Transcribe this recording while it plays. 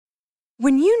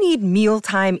When you need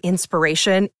mealtime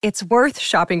inspiration, it's worth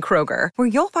shopping Kroger, where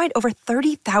you'll find over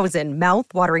 30,000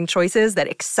 mouth-watering choices that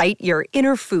excite your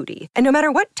inner foodie. And no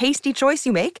matter what tasty choice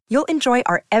you make, you'll enjoy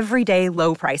our everyday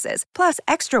low prices, plus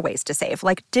extra ways to save,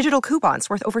 like digital coupons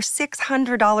worth over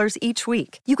 $600 each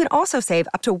week. You can also save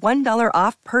up to $1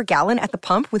 off per gallon at the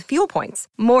pump with fuel points.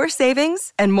 More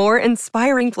savings and more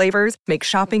inspiring flavors make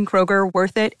shopping Kroger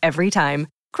worth it every time.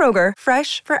 Kroger,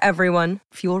 fresh for everyone.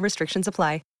 Fuel restrictions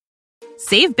apply.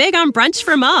 Save big on brunch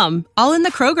for mom, all in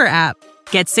the Kroger app.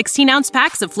 Get 16-ounce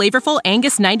packs of flavorful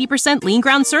Angus 90% lean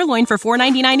ground sirloin for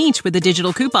 $4.99 each with a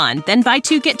digital coupon. Then buy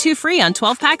 2, get 2 free on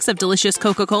 12 packs of delicious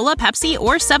Coca-Cola, Pepsi,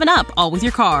 or 7-Up, all with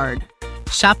your card.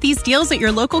 Shop these deals at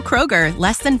your local Kroger,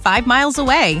 less than 5 miles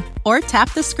away. Or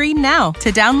tap the screen now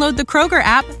to download the Kroger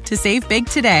app to save big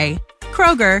today.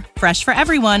 Kroger, fresh for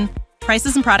everyone.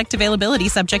 Prices and product availability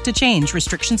subject to change.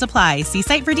 Restrictions apply. See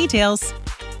site for details.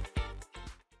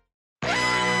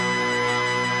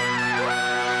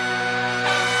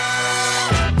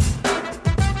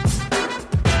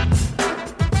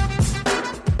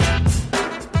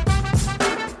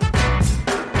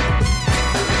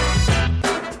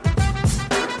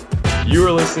 You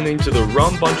are listening to the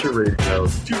Rum Buncher Radio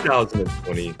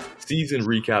 2020 season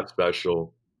recap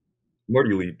special.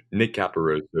 Marty Leap, Nick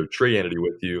Caparoso, Trey Annity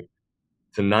with you.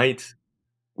 Tonight,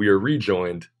 we are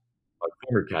rejoined by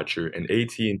former catcher and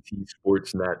AT&T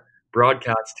Sportsnet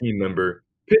broadcast team member,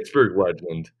 Pittsburgh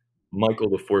legend, Michael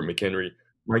the Fort McHenry.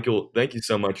 Michael, thank you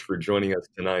so much for joining us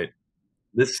tonight.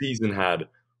 This season had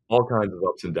all kinds of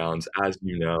ups and downs, as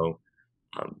you know.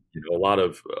 A lot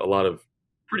of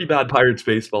pretty bad Pirates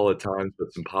baseball at times,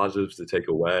 but some positives to take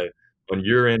away. On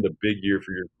your end, a big year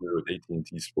for your career with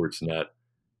AT&T Sportsnet.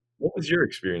 What was your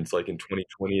experience like in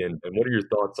 2020, and what are your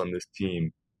thoughts on this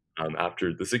team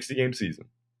after the 60-game season?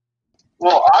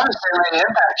 Well, honestly, my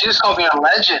impact, you just called me a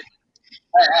legend.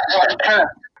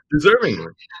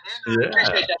 Deservingly. Yeah.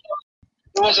 Appreciate that.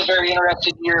 It was a very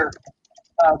interesting year,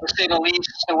 to say the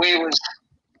least. The way it was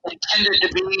intended to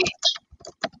be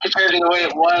compared to the way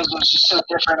it was just so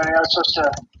different. I mean, I was supposed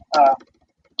to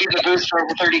be in the booth for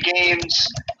over 30 games,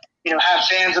 have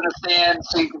fans in the stands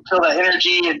so you can feel that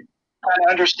energy and kind of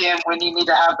understand when you need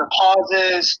to have the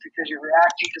pauses because you're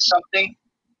reacting to something.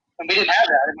 And we didn't have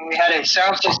that. I mean, we had a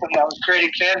sound system that was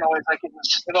creating fan noise like it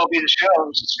was MLB The Show. It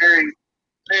was just very,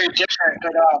 very different.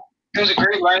 But it was a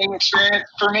great learning experience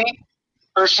for me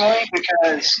personally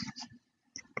because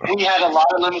we had a lot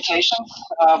of limitations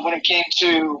when it came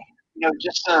to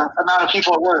just the amount of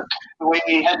people at work, the way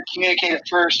we had to communicate at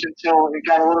first until it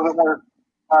got a little bit more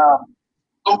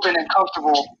open and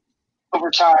comfortable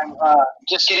over time.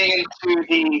 Just getting into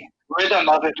the rhythm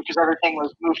of it because everything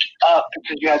was moved up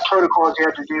because you had protocols you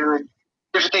had to do and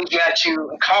different things you had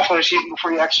to accomplish even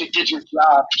before you actually did your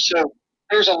job. So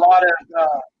there's a lot of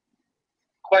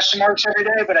question marks every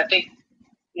day, but I think,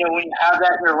 when you have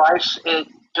that in your life, it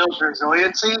builds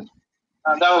resiliency.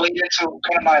 That will lead into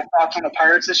kind of my thoughts on the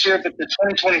Pirates this year, but the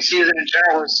 2020 season in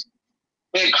general was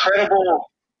an incredible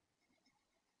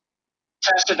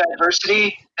test of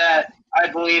adversity that I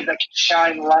believe that can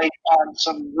shine light on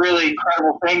some really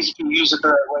incredible things if you use it the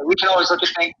right way. We can always look at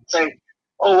things and say,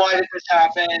 oh, why did this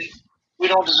happen? We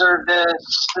don't deserve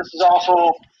this. This is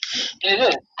awful. And it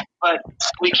is. But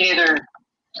we can either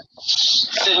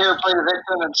sit here and play the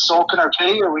victim and sulk in our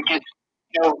pity, or we could,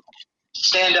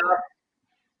 stand up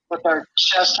with our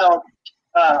chest held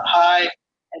high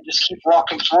and just keep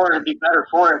walking forward and be better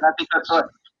for it. And I think that's what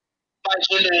my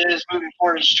agenda is moving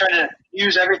forward, is trying to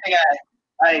use everything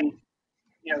I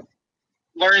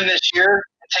learned this year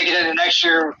and take it into next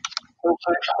year,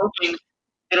 hoping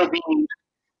it'll be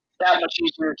that much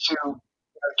easier to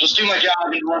just do my job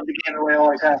and love the game the way I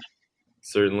always have.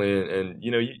 Certainly, and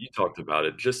you talked about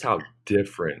it, just how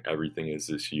different everything is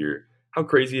this year, how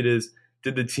crazy it is.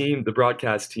 Did the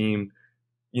broadcast team,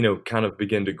 kind of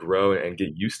begin to grow and get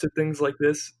used to things like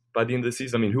this by the end of the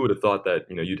season? I mean, who would have thought that,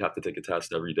 you'd have to take a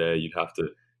test every day, you'd have to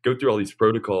go through all these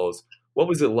protocols. What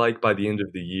was it like by the end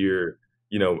of the year,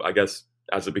 I guess,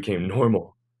 as it became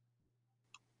normal?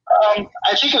 I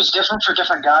think it was different for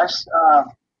different guys. I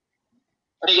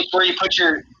think it's where you put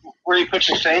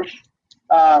your faith.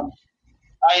 I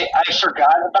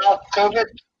forgot about COVID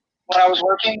when I was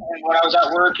working and when I was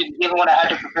at work and even when I had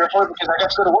to prepare for it because I got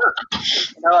to go to work.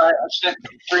 I spent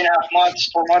 3.5 months,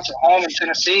 4 months at home in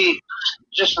Tennessee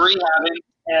just rehabbing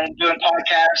and doing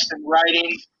podcasts and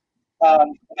writing.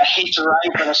 And I hate to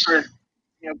write, but I started,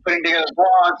 putting together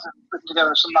blogs and putting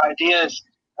together some ideas.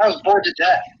 I was bored to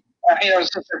death. I was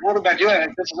just like, what am I doing?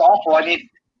 Like, this is awful. I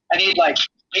need like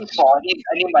baseball. I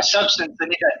need my substance. I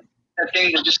need that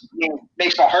thing that just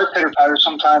makes my heart pitter patter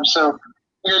sometimes. So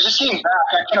just getting back,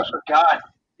 I kind of forgot,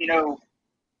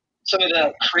 some of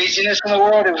the craziness in the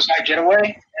world. It was my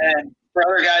getaway, and for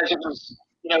other guys, it was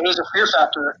a fear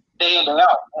factor day in day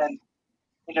out. And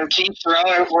to each their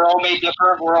own. We're all made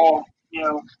different. We're all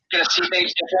going to see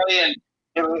things differently,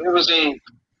 and it was a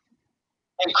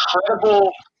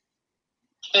incredible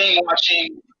thing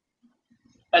watching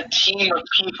a team of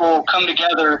people come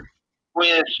together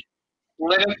with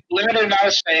limited amount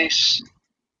of space,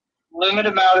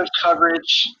 limited amount of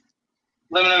coverage,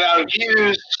 limited amount of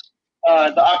views.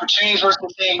 The opportunities weren't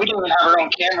the same. We didn't even have our own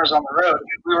cameras on the road.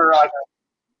 We were on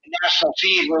a national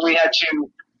feed where we had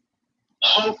to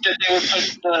hope that they would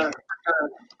put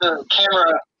the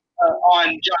camera on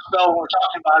Josh Bell when we're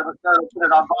talking about it, but no, they put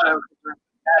it on Bono because we're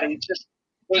Cincinnati.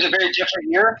 It was a very different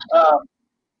year.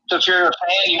 So if you're a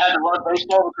fan, you had to love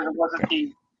baseball because it wasn't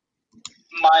in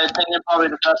my opinion, probably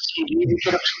the best TV we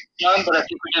could have done, but I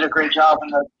think we did a great job.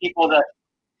 And the people that,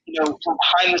 from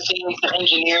behind the scenes, the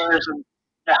engineers, and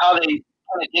how they kind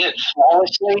of did it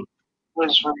flawlessly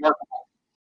was remarkable.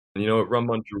 At Rum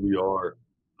Buncher, we are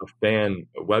a fan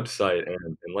website,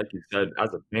 and like you said, as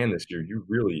a fan this year, you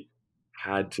really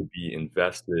had to be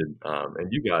invested,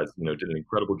 and you guys, did an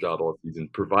incredible job all season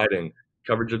providing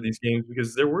coverage of these games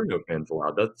because there were no fans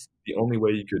allowed. That's the only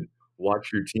way you could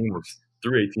watch your team was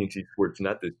through AT&T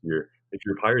Sportsnet this year if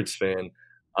you're a Pirates fan.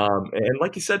 And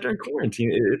like you said, during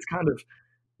quarantine, it's kind of,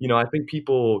 I think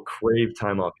people crave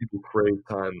time off. People crave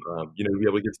time, to be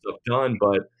able to get stuff done.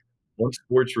 But once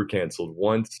sports were canceled,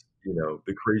 once,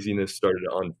 the craziness started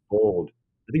to unfold,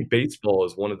 I think baseball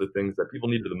is one of the things that people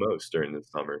needed the most during this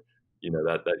summer.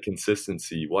 That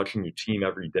consistency, watching your team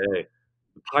every day.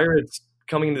 The Pirates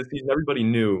coming into the season, everybody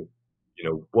knew,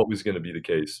 what was going to be the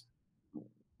case.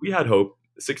 We had hope.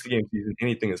 A 60-game season,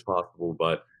 anything is possible,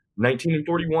 but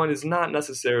 19-41 is not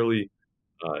necessarily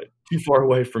too far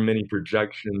away from many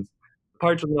projections. The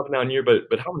Pirates are an up and down year,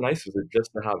 but how nice was it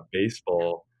just to have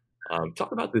baseball?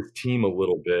 Talk about this team a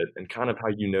little bit and kind of how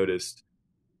you noticed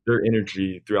their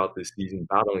energy throughout this season,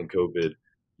 battling COVID,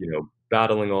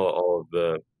 battling all of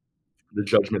the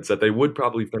judgments that they would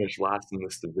probably finish last in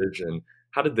this division.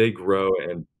 How did they grow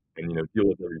and deal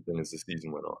with everything as the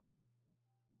season went on?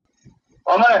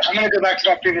 Well, I'm gonna go back to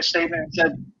that previous statement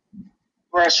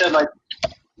where I said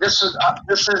this is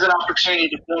an opportunity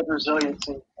to build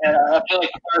resiliency, and I feel like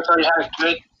the Pirates already had a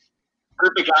good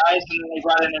group of guys, and then they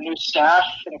brought in a new staff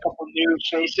and a couple new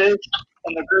faces,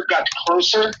 and the group got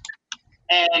closer.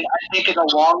 And I think in the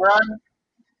long run,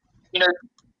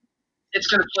 it's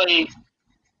going to play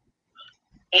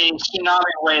a tsunami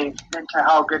wave into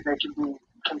how good they can be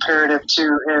comparative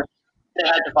to if they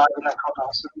had divided in that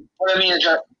clubhouse. What I mean is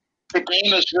that the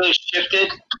game has really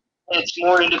shifted. It's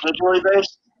more individually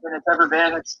based than it's ever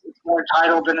been. It's more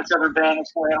entitled than it's ever been.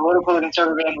 It's more analytical than it's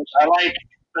ever been, which I like.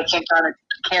 But at the same time, it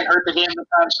can't hurt the game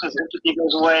sometimes because empathy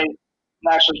goes away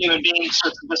and actual human beings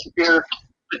start to disappear.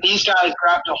 But these guys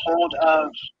grabbed a hold of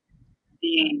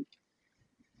the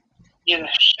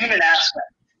human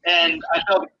aspect. And I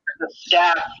felt the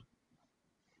staff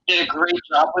did a great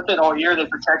job with it all year. They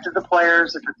protected the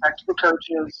players. They protected the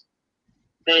coaches.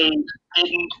 They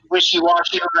didn't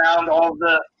wishy-washy around all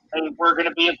the, hey, we're going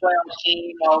to be a playoff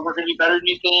team. We're going to be better than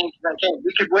you think. Hey,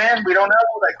 we could win. We don't know.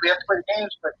 We have to play the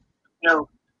games. But,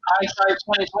 hindsight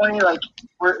 2020, if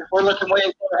we're looking way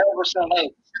ahead, we're saying, hey,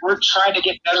 we're trying to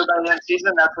get better by the end of the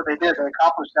season. That's what they did. They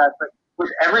accomplished that. But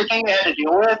with everything they had to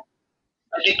deal with,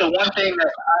 I think the one thing that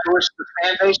I wish the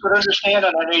fan base would understand,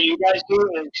 and I know you guys do,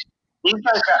 is these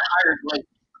guys got hired late.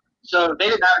 So they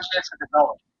didn't have a chance to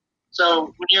develop. So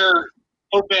when you're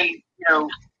hoping,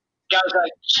 guys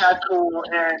like Chad Poole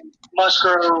and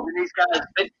Musgrove and these guys,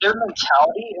 their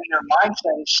mentality and their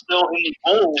mindset is still in the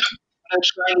old. They're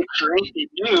trying to create the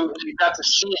new, and you got to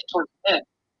see it towards the end,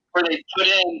 where they put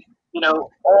in,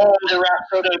 all the rack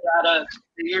photo data.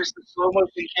 They used the slow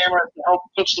motion camera to help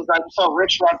pitch design. I saw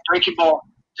Rich Rock breaking ball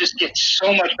just get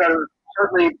so much better.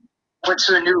 Certainly went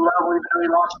to a new level, even though he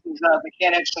lost his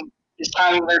mechanics and his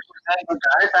timing there towards the end, but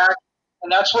got it back.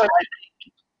 And that's what I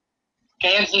think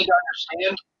fans need to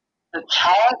understand. The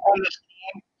talent on this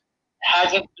team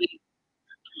hasn't been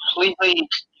completely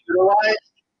utilized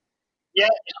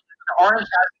yet. The orange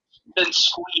hasn't been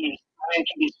squeezed the way it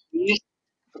can be squeezed,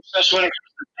 especially when it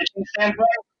comes to the pitching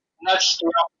standpoint, and that's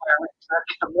throughout players. So I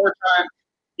think the more time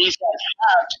these guys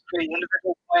have to create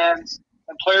individual plans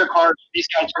and player cards, these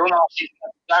guys going off season,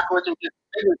 that's exactly what they did in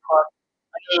the bigger club.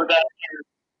 I know that they're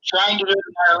trying to do it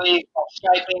in our league,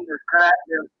 Skyping, they're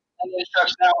sending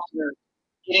instructions out, so they're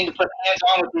getting to put hands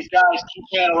on with these guys,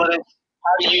 teaching analytics,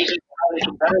 how to use it, how they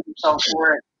can better themselves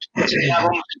for it. So they have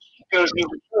almost goes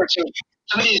moving forward. So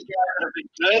some of these guys that have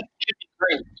been good could be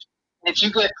great. And if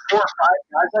you get 4 or 5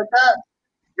 guys like that,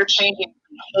 you're changing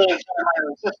the whole entire minor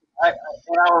league system. And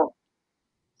I'll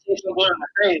see some blue in the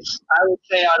face. I would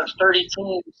say out of 30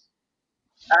 teams,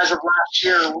 as of last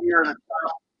year, we are the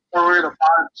top, or we're the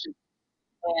bottom 2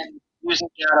 in using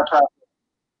data properly.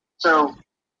 So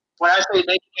when I say they can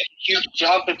make a huge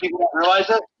jump and people don't realize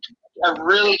it, I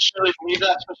really truly believe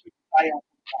that, especially with Cy Young.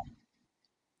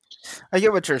 I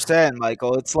get what you're saying,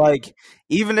 Michael. It's like,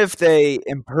 even if they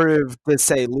improve to,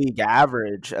 say, league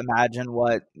average, imagine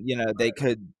what, they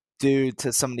could do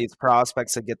to some of these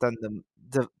prospects to get them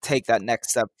to take that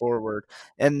next step forward.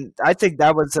 And I think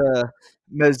that was the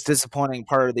most disappointing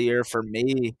part of the year for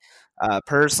me,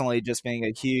 personally, just being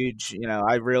a huge,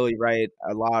 I really write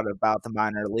a lot about the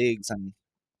minor leagues, and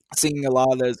seeing a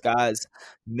lot of those guys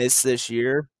miss this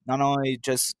year, not only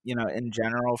just, in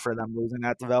general for them losing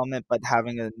that development, but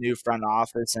having a new front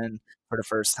office in for the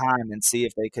first time and see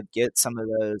if they could get some of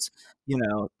those,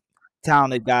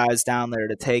 talented guys down there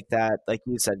to take that, like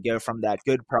you said, go from that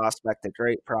good prospect to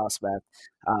great prospect.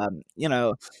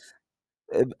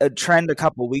 A trend a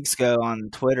couple weeks ago on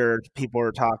Twitter, people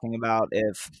were talking about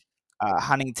if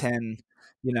Huntington,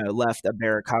 left a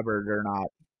bare cupboard or not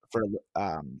for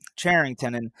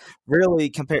Cherington, and really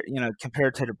compared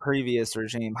to the previous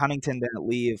regime, Huntington didn't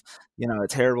leave a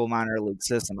terrible minor league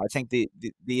system. I think the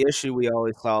issue we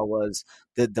always saw was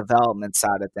the development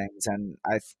side of things, and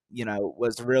I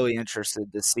was really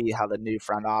interested to see how the new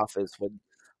front office would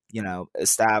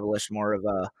establish more of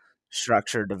a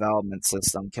structured development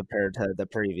system compared to the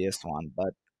previous one.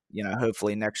 But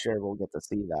hopefully next year we'll get to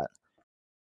see that.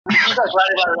 You guys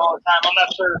write about it all the time. I'm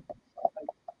not sure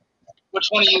which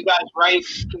one of you guys write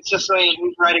consistently and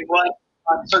who's writing what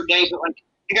on certain days, but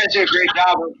you guys do a great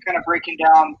job of kind of breaking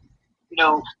down,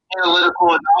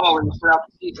 analytical anomalies throughout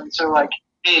the season. So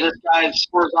hey, this guy's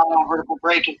horizontal vertical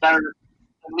break is better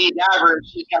than league average.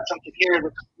 He's got something here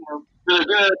that's really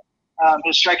good.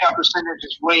 His strikeout percentage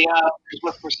is way up. His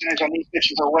whiff percentage on these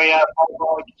pitches are way up.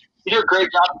 You do a great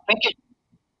job of thinking.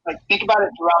 Think about it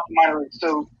throughout the minor league.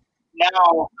 So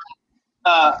now,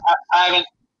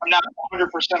 I'm not 100%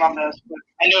 on this, but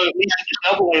I know at least at the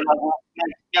AA level,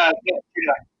 and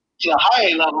to the high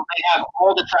A level, they have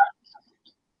all the tracking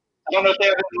systems. I don't know if they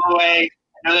have it in low A.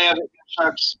 I know they have it in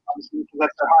Sharps, obviously, because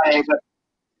that's their high A. But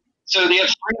so they have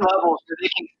 3 levels where they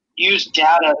can use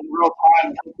data in real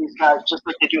time to help these guys, just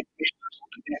like they do with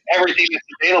everything that's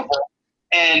available.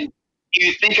 And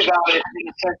you think about it in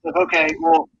the sense of, okay,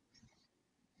 well,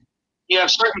 you have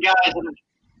certain guys that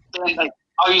have been,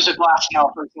 I'll use a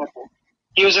Glasnow, for example.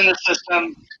 He was in the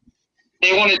system.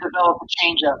 They wanted to develop a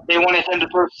changeup. They wanted him to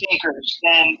throw sinkers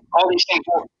and all these things.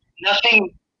 Well,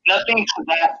 nothing to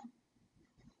that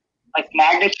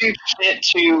magnitude fit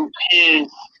to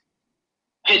his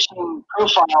pitching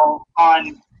profile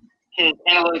on his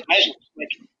analytic measures.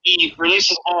 He releases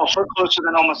the ball a foot closer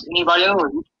than almost anybody in the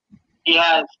league. He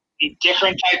has a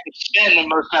different type of spin than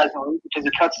most guys in the league because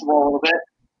he cuts the ball a little bit.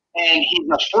 And he's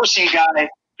a forcing guy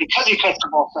because he cuts the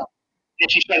ball so.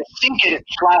 If you try to sink it, it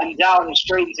flattens out and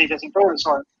straightens. He doesn't throw it as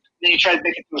hard. Then you try to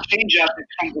make it to a changeup, it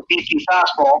becomes a BP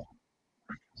fastball.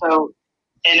 So,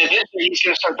 and eventually he's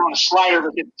going to start throwing a slider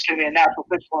because it's going to be a natural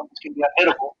pitch for him. It's going to be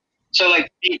unhittable. So,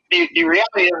 the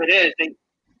reality of it is,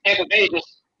 Tampa Bay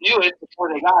just knew it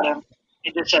before they got him.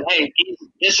 It just said, hey,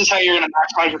 this is how you're going to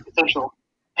maximize your potential.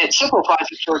 And it simplifies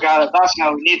it for a guy like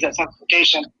Glasnow who needs that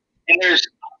simplification. And there's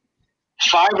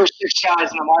 5 or 6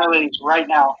 guys in the minor leagues right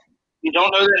now. You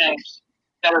don't know their names,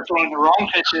 that are throwing the wrong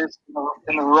pitches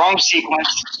in the wrong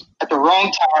sequence at the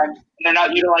wrong time, and they're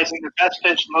not utilizing their best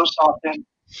pitch most often,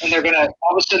 and they're going to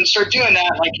all of a sudden start doing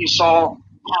that like you saw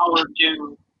Howard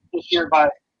do this year by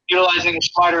utilizing a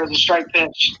slider as a strike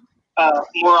pitch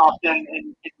more often,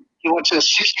 and he went to a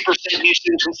 60%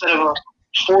 usage instead of a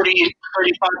 40-35%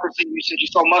 usage. You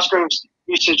saw Musgrove's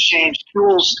usage change,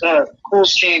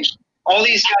 Cool's changed. All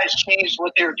these guys changed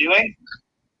what they were doing,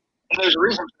 and there's a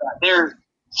reason for that.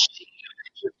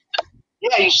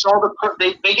 You saw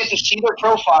they get to see their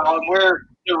profile and where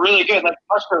they're really good. Like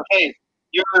Musgrove, hey,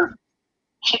 you have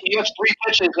 3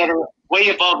 pitches that are way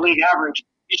above league average.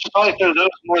 You should probably throw those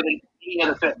more than any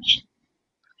other pitch.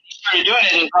 He started doing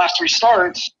it in his last 3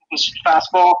 starts. His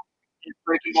fastball, his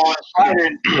breaking ball, and his slider,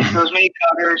 and those many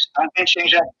cutters,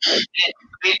 change that. It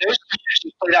made those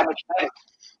pitches play that much better.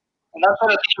 And that's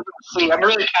what I think we're going to see. I'm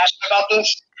really passionate about this.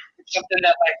 It's something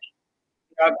that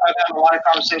I've had a lot of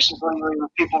conversations lately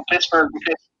with people in Pittsburgh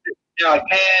because they're like,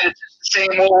 man, it's just the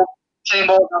same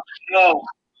old. No,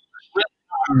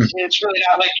 it's really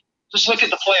not. Just look at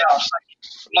the playoffs.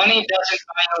 Money doesn't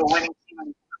buy a winning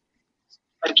team.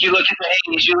 You look at the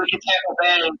A's, you look at Tampa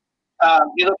Bay.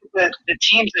 You look at the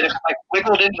teams that have like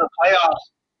wiggled into the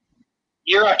playoffs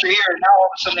year after year, and now all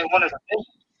of a sudden they won a division.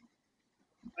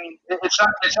 I mean,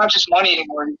 it's not just money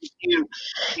anymore. You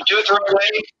do it the right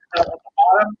way at the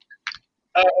bottom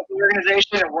of the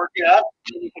organization and work it up,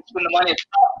 and you can spend the money at the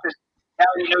top because now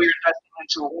you know you're investing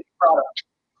into a winning product.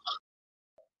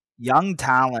 Young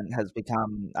talent has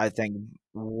become, I think,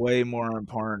 way more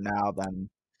important now than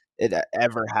it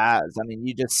ever has. I mean,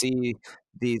 you just see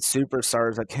these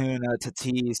superstars, Acuna,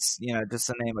 Tatis, just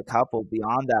to name a couple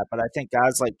beyond that. But I think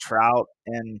guys like Trout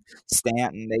and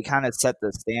Stanton, they kind of set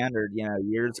the standard,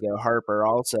 years ago. Harper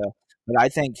also. But I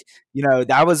think,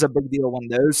 that was a big deal when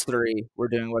those three were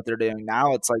doing what they're doing.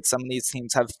 Now it's like some of these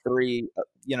teams have three,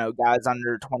 guys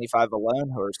under 25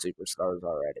 alone who are superstars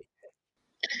already.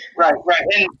 Right.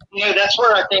 And, that's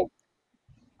where I think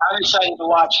I'm excited to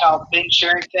watch how Ben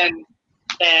Cherington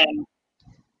and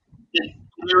the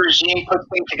new regime puts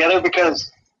things together,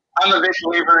 because I'm a big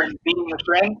believer in beating your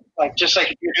friend. Like, just like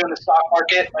if you're doing the stock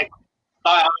market, like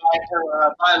buy high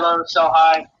or buy low, sell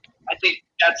high. I think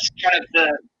that's kind of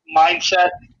the mindset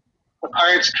the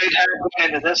Pirates could have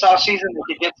going into this offseason.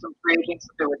 They could get some free agents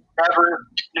that they would never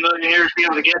in a million years be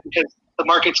able to get, because the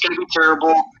market's going to be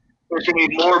terrible. There's going to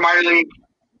be more minor league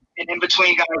and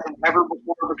in-between guys than ever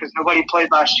before, because nobody played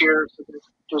last year. So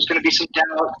there's going to be some doubt.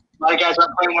 A lot of guys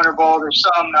aren't playing winter ball. There's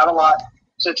some, not a lot.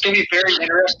 So it's going to be very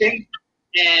interesting.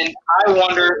 And I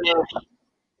wonder if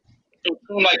a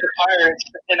team like the Pirates,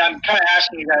 and I'm kind of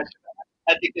asking you guys,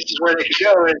 I think this is where they could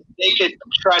go, is they could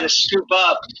try to scoop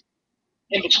up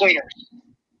in-betweeners.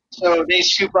 So they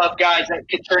scoop up guys that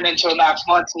could turn into a Max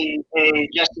Muncy, a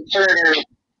Justin Turner,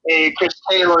 a Chris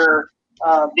Taylor,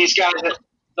 these guys that,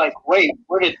 like, wait,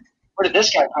 where did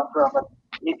this guy come from?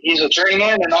 Like, he's a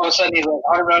journeyman, and all of a sudden he's a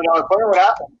 $100 million player. What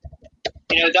happened?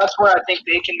 That's where I think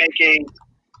they can make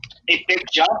a big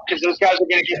jump, because those guys are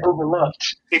going to get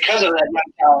overlooked because of that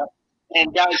young talent.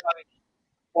 And guys like,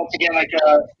 once again, like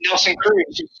Nelson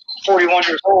Cruz, who's 41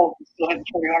 years old, still hitting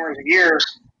 40 homers a year.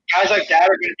 Guys like that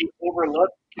are going to be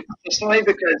overlooked consistently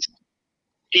because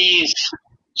these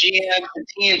GMs and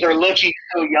teams are looking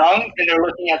so young, and they're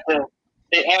looking at the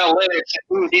analytics,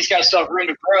 and, ooh, these guys still have room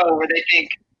to grow, where they think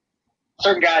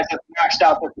certain guys have maxed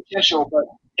out their potential, but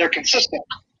they're consistent.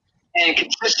 And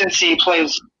consistency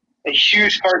plays a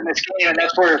huge part in this game, and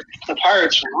that's where the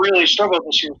Pirates really struggled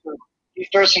this year. So you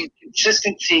throw some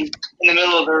consistency in the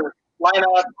middle of their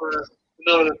lineup or the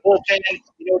middle of their bullpen,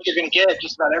 you know what you're going to get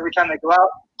just about every time they go out.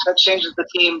 That changes the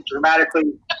team dramatically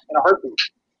in a heartbeat.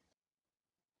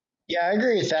 Yeah, I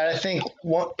agree with that. I think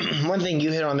one thing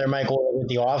you hit on there, Michael, with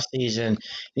the offseason,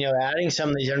 adding some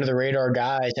of these under-the-radar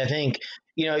guys, I think,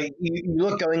 you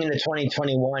look going into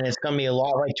 2021, it's going to be a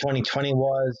lot like 2020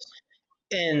 was,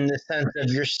 in the sense of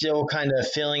you're still kind of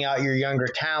filling out your younger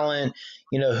talent,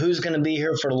 who's going to be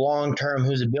here for the long term,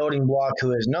 who's a building block,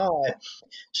 who is not.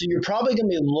 So you're probably going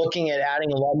to be looking at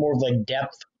adding a lot more of like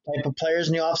depth type of players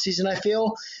in the offseason, I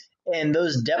feel. And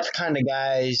those depth kind of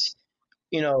guys,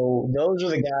 those are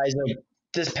the guys like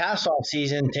this past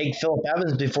offseason, take Phillip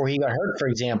Evans before he got hurt, for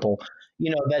example.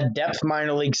 That depth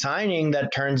minor league signing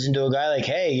that turns into a guy like,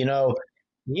 hey, he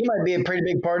might be a pretty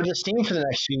big part of this team for the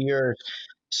next few years.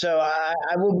 So I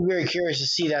will be very curious to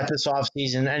see that this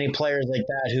offseason, any players like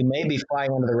that who may be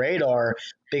flying under the radar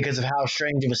because of how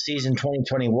strange of a season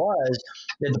 2020 was,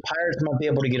 that the Pirates might be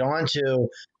able to get onto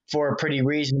for a pretty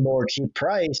reasonable or cheap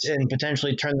price and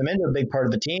potentially turn them into a big part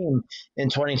of the team in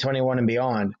 2021 and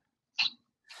beyond.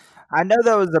 I know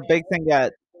that was a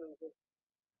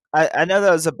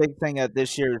big thing at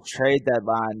this year's trade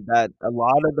deadline, that a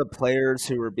lot of the players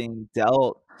who were being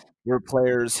dealt were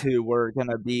players who were going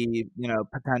to be,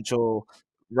 potential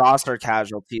roster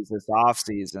casualties this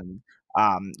offseason.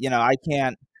 I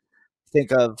can't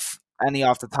think of any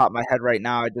off the top of my head right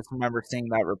now. I just remember seeing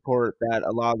that report that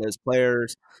a lot of those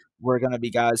players were going to be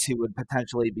guys who would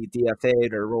potentially be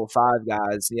DFA'd or Rule 5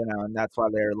 guys, and that's why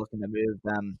they're looking to move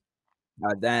them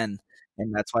then.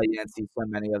 And that's why you didn't see so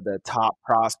many of the top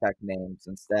prospect names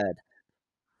instead.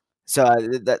 So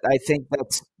I think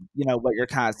that's, what you're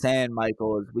kind of saying,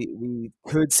 Michael, is we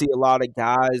could see a lot of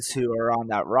guys who are on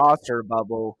that roster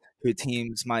bubble who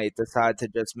teams might decide to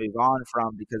just move on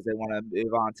from because they want to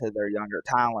move on to their younger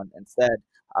talent instead,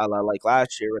 like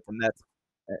last year with the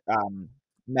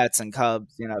Mets and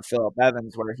Cubs, Phillip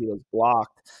Evans, where he was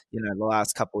blocked, the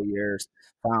last couple of years.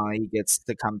 Finally, he gets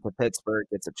to come to Pittsburgh,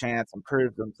 gets a chance and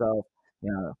proves himself.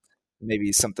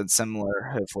 Maybe something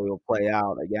similar hopefully will play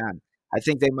out again. I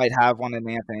think they might have one in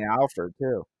Anthony Alford,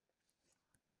 too.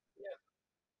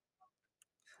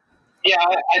 Yeah,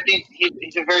 I think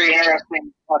he's a very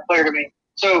interesting player to me.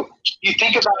 So you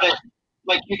think about it,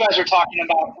 like you guys are talking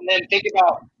about, and then think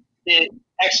about the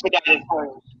expedited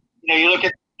players. You look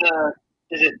at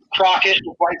is it Crockett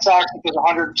with White Sox? I think there's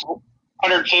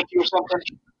 150 or something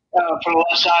from the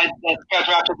left side that got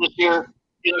drafted this year.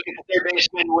 You look at the third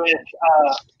baseman with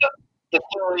the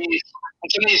Phillies,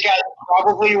 and some of these guys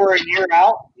probably were a year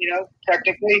out,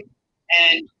 technically,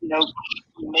 and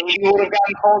maybe would have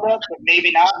gotten called up, but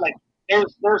maybe not. Like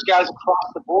there's guys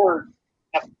across the board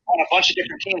on a bunch of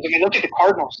different teams. I mean, look at the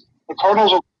Cardinals. The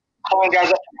Cardinals are calling guys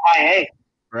up from high A.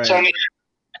 Right. So I mean,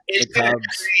 it's going to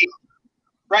create.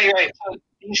 Right. So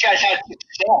these guys had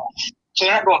success, so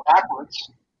they're not going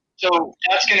backwards. So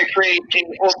that's going to create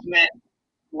an ultimate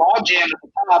logjam at the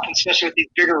top, especially with these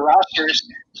bigger rosters.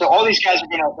 So all these guys are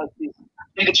going to, like these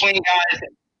in-between guys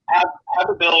that have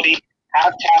ability,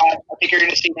 have talent. I think you're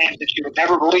going to see names that you would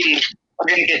never believe are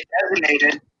going to get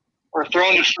designated or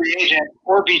thrown to free agent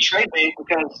or be trade bait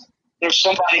because there's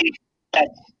somebody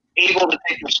that's able to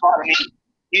take their spot. I mean,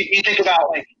 you think about,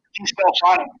 like, Keith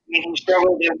Beltrani. I mean, he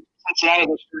struggled in Cincinnati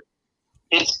this year.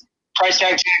 His price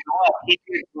tag's going to go up. He'd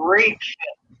be a great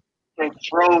fit to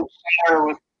throw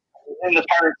somewhere in the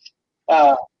Pirates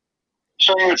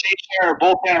starting rotation or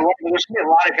bullpen or whatever. There's going to be a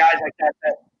lot of guys like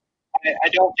that I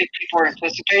don't think people are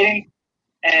anticipating.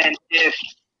 And if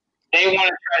they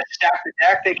want to try to stack the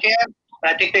deck, they can.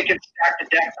 But I think they can stack the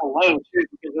deck to low, too,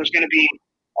 because there's going to be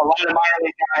a lot of minor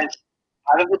league guys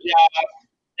out of the job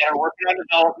that are working on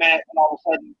development, and all of a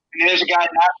sudden, I mean, there's a guy in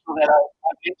Nashville that I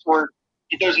mentored.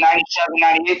 He throws 97,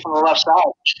 98 from the left side.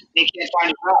 And he can't find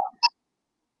his route.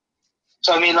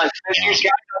 So, I mean, like, there's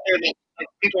guys out there that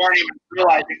people aren't even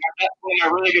realizing. One of my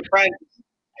really good friends is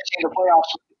in the playoffs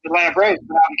with the Atlanta Braves,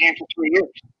 been out in the game for 3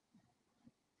 years.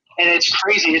 And it's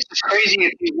crazy. It's just crazy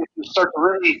if you start to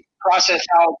really process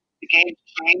how the game's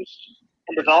changed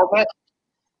in development.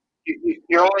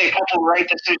 You're only a couple of right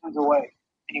decisions away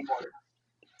anymore.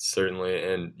 Certainly.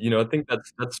 And, I think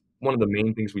that's one of the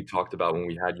main things we talked about when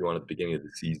we had you on at the beginning of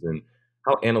the season,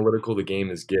 how analytical the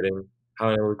game is getting, how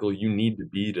analytical you need to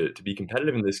be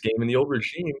competitive in this game. And the old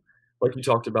regime, like you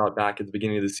talked about back at the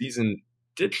beginning of the season,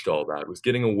 ditched all that, was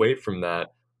getting away from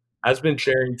that. As Ben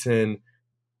Cherington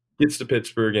gets to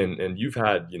Pittsburgh, and you've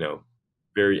had,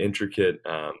 very intricate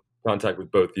contact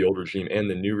with both the old regime and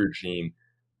the new regime.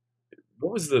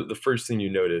 What was the first thing you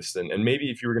noticed? And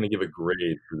maybe if you were going to give a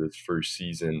grade for this first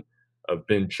season of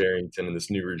Ben Cherington and this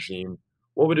new regime,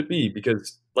 what would it be?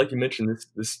 Because, like you mentioned,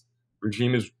 this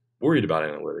regime is worried about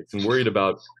analytics and worried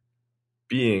about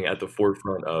being at the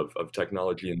forefront of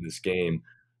technology in this game.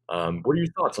 What are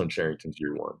your thoughts on Cherington's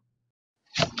year one?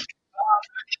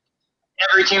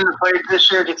 Every team that plays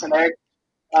this year gets an egg.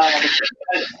 But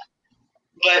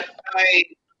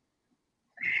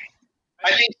I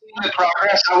think seeing the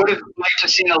progress, I would have liked to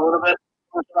seen a little bit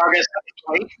more progress at the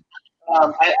plate.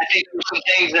 I think there were some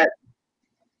things that,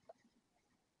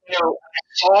 I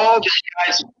saw the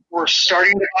guys were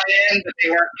starting to buy in, but they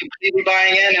weren't completely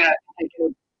buying in, and I think they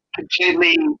could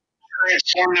completely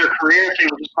transform their career if they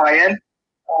would just buy in.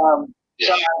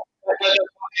 So that's one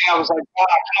thing I was like,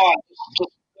 wow, come on,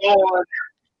 just go on.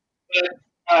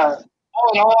 But all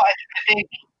in all, I think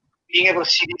being able to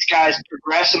see these guys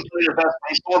progress and play their best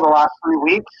baseball the last 3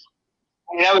 weeks,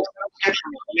 I mean, that was good for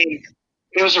me. I mean,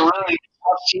 it was a really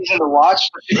tough season to watch,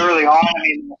 especially early on. I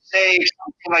mean, mistakes,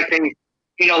 it seemed like they,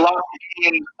 lost the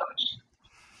game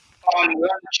on one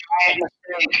giant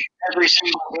mistake every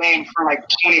single game for like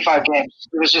 25 games.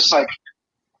 It was just like,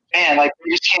 man, like they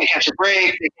just can't catch a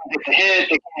break, they can't get the hit,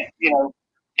 they can't,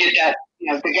 get that, the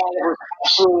guy that was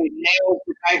absolutely nailed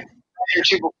the night or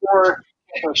two before,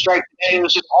 or strike today. It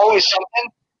was just always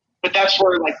something, but that's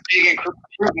where like big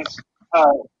improvements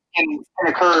can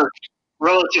occur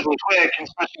relatively quick,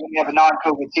 especially when you have a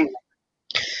non-COVID season.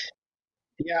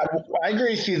 Yeah, I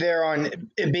agree with you there on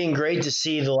it being great to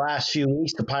see the last few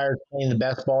weeks the Pirates playing the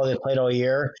best ball they played all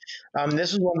year.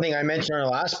 This is one thing I mentioned on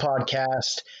our last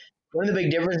podcast. One of the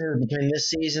big differences between this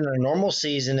season and a normal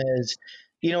season is,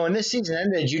 when this season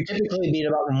ended, you typically beat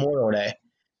about Memorial Day.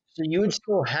 So you would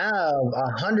still have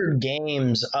 100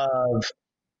 games of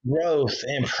growth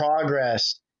and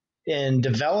progress and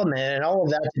development and all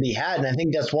of that to be had. And I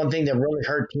think that's one thing that really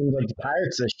hurt teams like the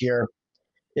Pirates this year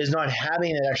is not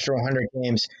having that extra 100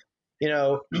 games. By the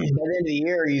end of the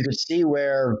year, you could see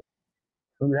where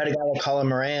you had a guy like Colin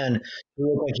Moran who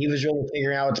looked like he was really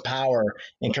figuring out his power.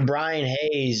 And Brian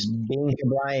Hayes being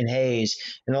Brian Hayes.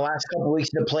 In the last couple of weeks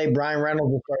of the play, Brian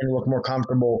Reynolds was starting to look more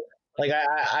comfortable. Like,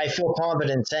 I feel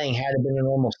confident saying had it been a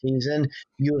normal season,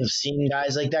 you would have seen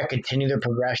guys like that continue their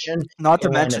progression. Not to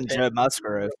mention Joe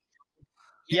Musgrove.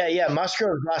 Yeah,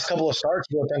 Musgrove's last couple of starts,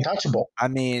 he looked untouchable. I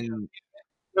mean,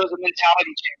 there was a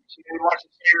mentality change. He watched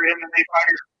his favorite MMA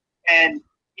fighter, and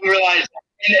he realized,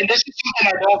 and this is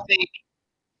something I don't think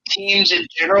teams in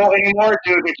general anymore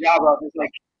do a good job of. Is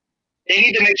like they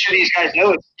need to make sure these guys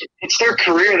know it's their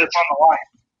career that's on the line.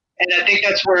 And I think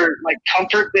that's where like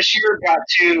comfort this year got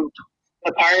to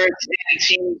the Pirates and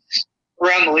teams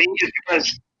around the league, is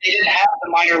because they didn't have the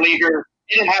minor leaguer.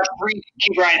 They didn't have three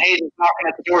Ke'Bryan Hayes knocking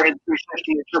at the door hitting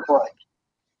 350 at AAA.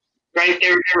 Right?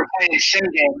 They were playing sim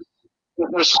games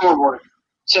with no scoreboard.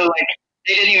 So like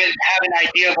they didn't even have an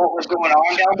idea of what was going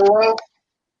on down below.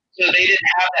 So they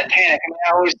didn't have that panic. I mean,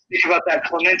 I always think about that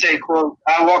Clemente quote.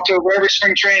 I walked over every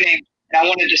spring training and I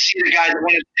wanted to see the guys that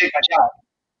wanted to take my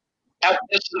job.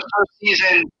 This is the first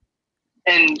season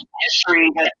in history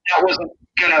that wasn't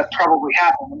going to probably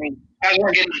happen. I mean, guys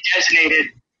weren't getting designated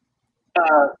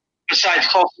besides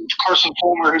Carson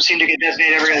Fulmer, who seemed to get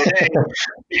designated every other day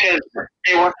because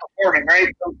they weren't performing, right?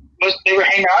 So they were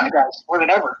hanging on to guys more than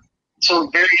ever. So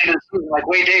very end of the season, like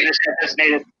Wade Davis got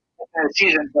designated at the end of the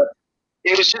season, but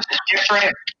it was just a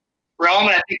different realm,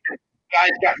 and I think that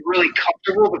guys got really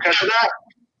comfortable because of that.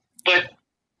 But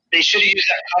they should have used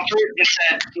that comfort and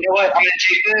said, you know what, I'm going to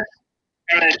take this,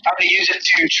 and I'm going to use it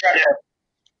to try to,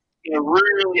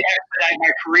 really expedite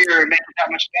my career and make it that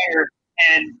much better,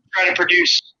 and try to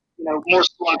produce, more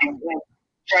slugging, and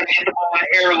try to hit the ball in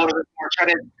the air a little bit more, try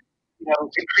to,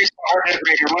 increase the hard hit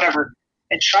rate or whatever,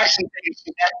 and try some things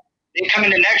so that they come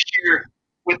into next year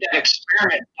with that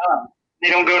experiment done. They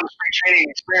don't go into spring training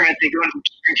and experiment. They go into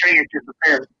spring training to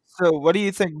prepare. So what do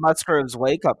you think Musgrove's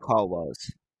wake-up call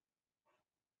was?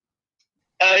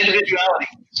 Individuality.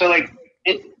 So, like,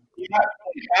 you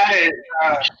had it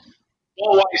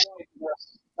Bill Weiss said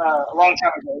this a long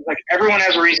time ago. It's like, everyone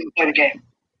has a reason to play the game.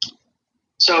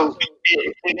 So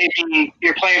it may be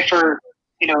you're playing for,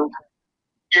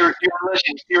 your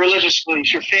religious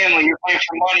beliefs, your family, you're playing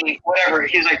for money, whatever.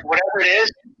 He's like, whatever it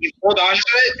is, you hold on to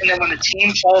it, and then when the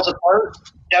team falls apart,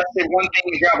 that's the one thing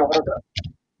you grab a hold of.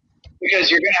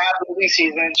 Because you're going to have losing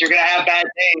seasons, you're going to have bad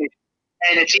days,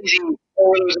 and it's easy,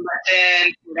 we're losing by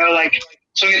 10, like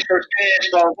swinging first pitch,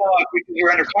 blah, blah, blah, because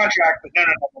you're under contract, but no.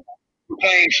 You're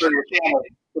playing for your family.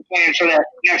 You're playing for that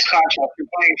next contract. You're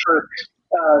playing for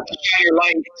to shine your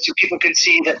light so people can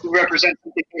see that you represent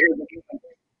something bigger than you.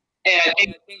 And I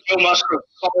think Joe Musgrove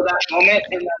saw that moment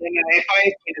in that MMA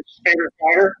fight, in his favorite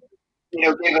fighter,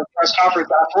 gave a press conference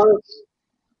afterwards.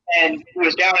 And he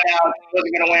was down and out, he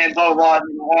wasn't going to win, blah, blah, blah,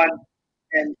 and he won.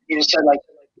 And he just said, like,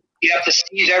 you have to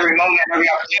seize every moment, every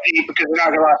opportunity, because they're not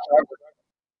going to last forever.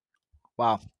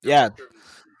 Wow. Yeah.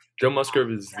 Joe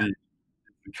Musgrove is the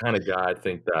kind of guy, I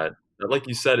think, that like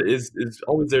you said, is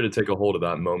always there to take a hold of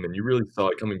that moment. You really saw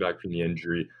it coming back from the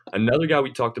injury. Another guy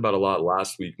we talked about a lot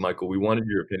last week, Michael, we wanted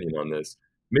your opinion on this.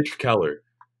 Mitch Keller,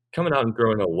 coming out and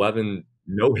throwing 11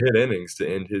 no-hit innings to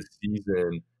end his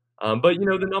season. But,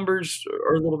 the numbers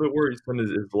are a little bit worrisome.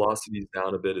 His velocity is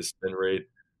down a bit, his spin rate.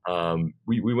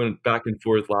 We went back and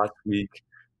forth last week,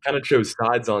 kind of chose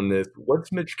sides on this.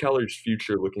 What's Mitch Keller's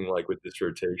future looking like with this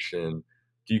rotation?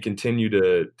 Do you continue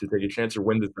to take a chance, or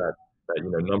when does that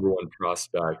number one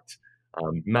prospect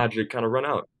magic kind of run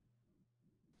out?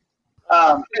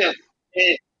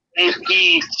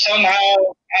 He somehow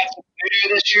had some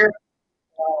failure this year.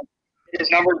 His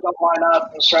numbers don't line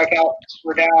up. His strikeouts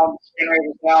were down. Spin rate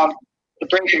was down. The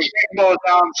breaking ball was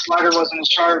down. Slider wasn't as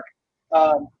sharp.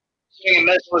 Swing and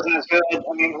miss wasn't as good. I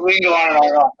mean, we can go on and on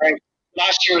and on, right?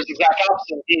 Last year was the exact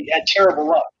opposite. He had terrible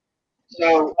luck.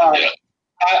 So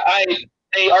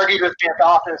they argued with me at the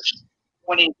office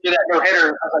when he threw that no-hitter.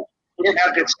 I was like, he didn't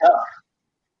have good stuff.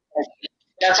 Like,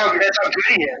 that's how good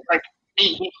he is. Like,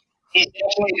 he's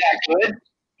definitely that good.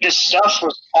 His stuff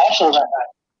was awful that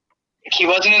night. Like, he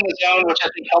wasn't in the zone, which I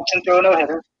think helped him throw a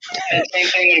no-hitter. And the same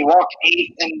thing when he walked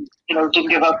 8 and, didn't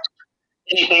give up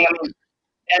anything. I mean,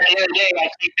 at the end of the day, I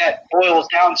think that boils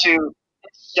down to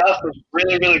his stuff is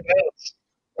really, really good.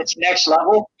 It's next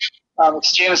level.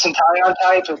 It's Jameson Taillon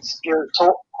type. It's your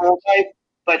Cole type.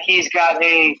 But he's got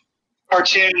a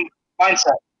cartoon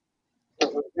mindset.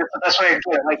 That's the best way to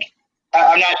do it. Like,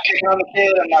 I'm not picking on the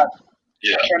kid. I'm not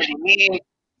trying to be mean.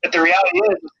 But the reality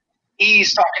is,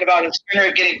 he's talking about his spin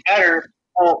rate getting better.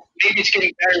 Well, maybe it's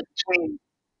getting better between,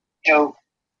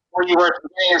 where you were at the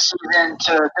beginning of the season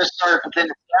to this start, but then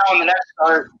it's down the next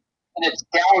start, and it's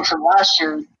down from last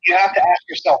year. You have to ask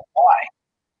yourself why.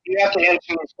 You have to answer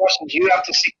these questions. You have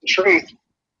to seek the truth.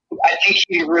 I think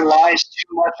he relies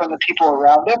too much on the people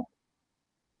around him.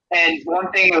 And one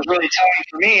thing that was really telling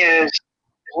for me is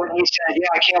when he said,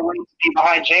 I can't wait to be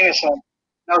behind Jameson. And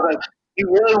I was like, you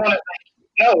really want to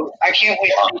 – no, I can't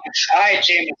wait to be beside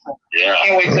Jameson. I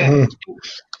can't wait to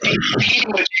be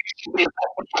competing with Jameson to be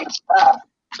on the staff.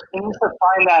 He needs to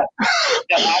find that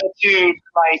attitude,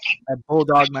 like That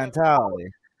bulldog mentality.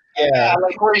 Yeah.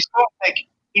 like where he's going, like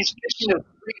he's pitching to 3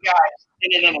 guys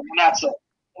in an inning, and that's it.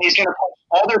 And he's going to punch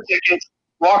all their tickets,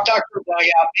 walk out to the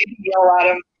dugout, maybe yell at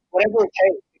him, whatever it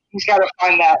takes. He's got to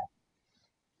find that.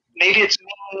 Maybe it's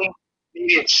mean,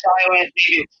 maybe it's silent,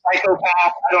 maybe it's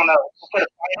psychopath. I don't know. He's got to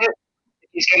find it.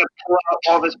 He's going to pull out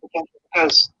all of his potential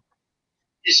because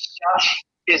his stuff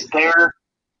is there.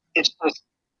 It's just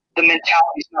the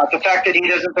mentality's not. The fact that he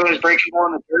doesn't throw his breaking ball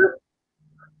in the dirt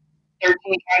 13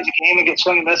 times a game and get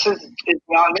swing and misses is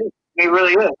beyond me. I mean, it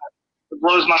really is. It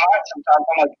blows my mind sometimes.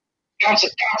 I'm like, bounce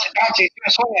it. He's going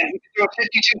to swing it. He can throw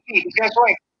 52 feet. He's going to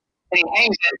swing. And he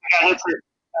hangs it and hits it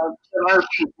 700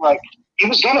 feet. Like, he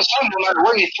was going to swing no matter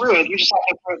where you threw it. You just have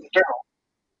to throw it in the barrel.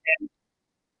 And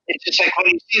it's just like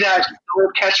when you see that, the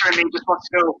old catcher in me just wants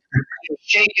to go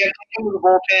shake him, take him to the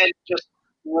bullpen, just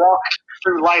walk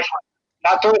through life.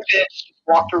 Not throw a pitch, just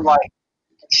walk through life.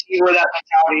 And see where that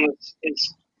mentality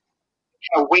is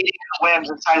waiting in the limbs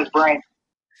inside his brain.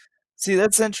 See,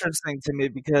 that's interesting to me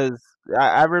because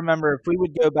I remember if we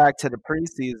would go back to the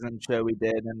preseason show we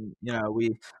did, and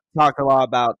we talked a lot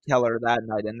about Keller that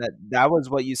night, and that was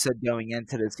what you said going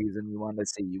into the season you wanted to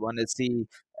see. You wanted to see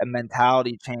a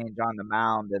mentality change on the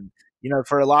mound, and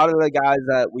for a lot of the guys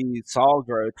that we saw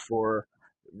growth for,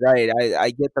 right? I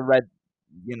get the red,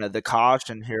 the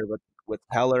caution here with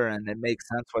Keller, and it makes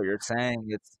sense what you're saying.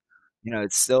 It's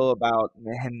it's still about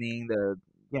him needing to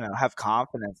have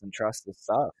confidence and trust his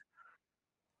stuff.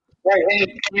 Right,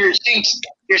 and you're seeing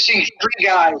 3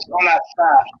 guys on that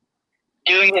staff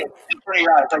doing it in front of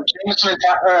your eyes. Like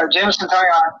Jameson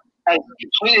Taillon has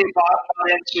completely bought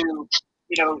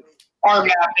into arm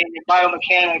mapping and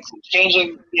biomechanics and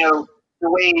changing the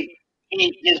way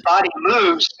his body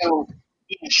moves, so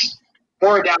he's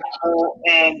more adaptable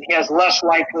and he has less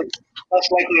likelihood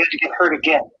to get hurt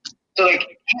again. So like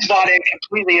he's bought in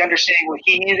completely understanding what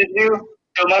he needed to do.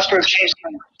 Joe Musgrove changed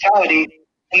the mentality.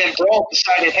 And then Brault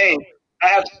decided, hey, I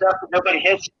have stuff that nobody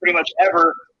hits pretty much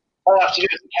ever. All I have to do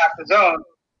is attack the zone,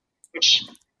 which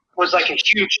was like a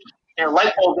huge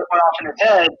light bulb that went off in his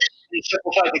head, and he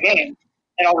simplified the game.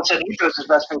 And all of a sudden, he throws his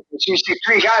best pitch. So you see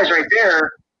 3 guys right there.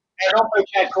 And I don't put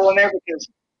Chad Kuhl in there because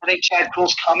I think Chad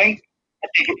Kuhl's coming. I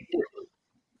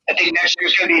think next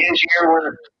year's going to be his year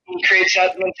where he creates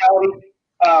that mentality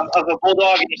of a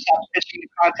bulldog and he stops pitching to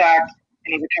contact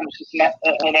and he becomes just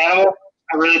an animal.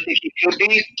 I really think he could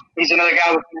be. He's another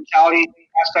guy with the mentality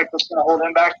aspect that's going to hold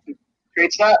him back. He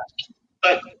creates that,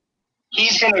 but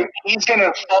he's going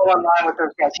to fall in line with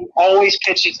those guys. He always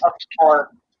pitches up to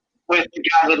par with the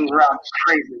guys that he's around. It's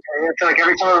crazy. I feel like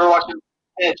every time I ever watch him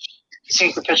pitch, he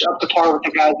seems to pitch up to par with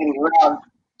the guys that he's around.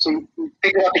 So you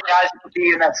figure out the guys that could be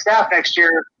in that staff next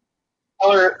year.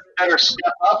 Keller better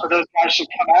step up, or those guys should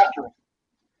come after him.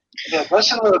 Like,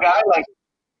 listen, little guy, like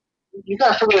you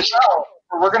got to figure this out.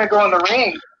 We're going to go in the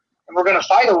ring and we're going to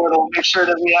fight a little and make sure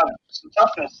that we have some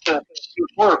toughness to move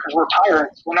forward because we're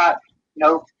tyrants. We're not,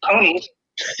 ponies.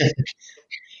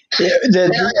 I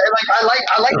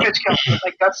like Mitch Keller.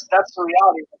 Like that's the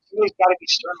reality. He's got to be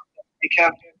stern with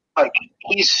him. Like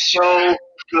he's so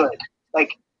good.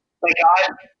 Like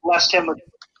God blessed him with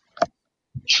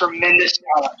tremendous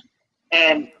talent.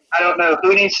 And I don't know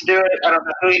who needs to do it. I don't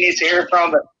know who he needs to hear it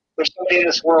from, but there's somebody in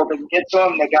this world that can get to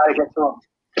him. They got to get to him.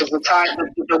 Because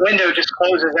the window just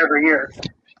closes every year,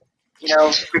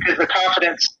 because the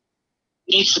confidence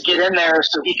needs to get in there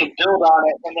so he can build on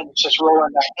it, and then it's just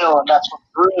rolling that hill, and that's what's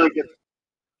really good.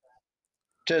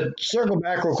 To circle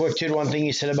back real quick to one thing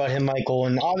you said about him, Michael,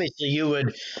 and obviously you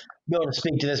would be able to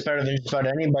speak to this better than just about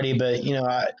anybody, but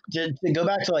to go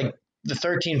back to like the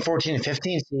 13, 14, and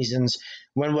 15 seasons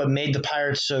when what made the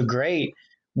Pirates so great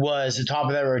was the top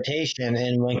of that rotation.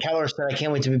 And when Keller said, I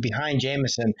can't wait to be behind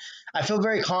Jameson, I feel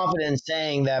very confident in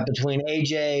saying that between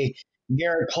AJ,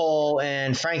 Garrett Cole,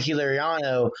 and Frankie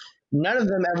Liriano, none of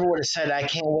them ever would have said, I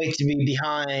can't wait to be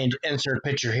behind insert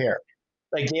pitcher here.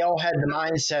 Like they all had the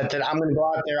mindset that I'm going to go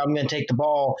out there, I'm going to take the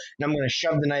ball, and I'm going to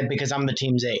shove the night because I'm the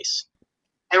team's ace.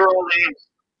 They were all ace,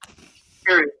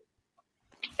 period.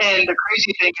 And the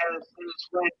crazy thing is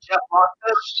when Jeff Locke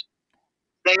pitched,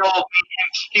 they all made him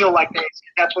feel like they.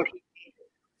 That's what he needed.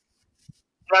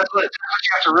 That's what you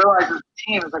have to realize as a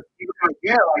team is like you become a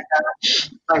unit like that.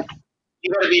 Like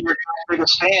you got to be your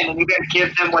biggest fan, and you got to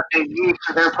give them what they need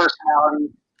for their personality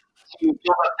to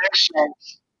build up their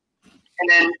strengths. And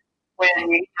then when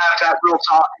you have that real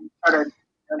talk and try to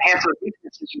enhance those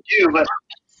weaknesses, you do. But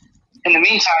in the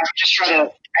meantime, you just try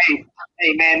to,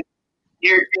 hey man,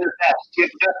 you're the best. You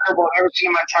have the best curveball I've ever seen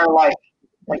in my entire life.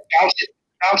 Like bounce it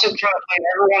in front of the plate.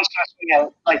 Everyone's going to swing at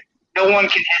it. Like no one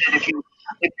can hit it if you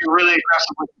if you're really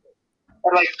aggressive with it.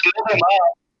 And like build him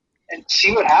up and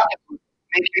see what happens.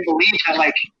 Make you believe that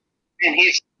like, man,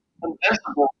 he's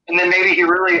invincible. And then maybe he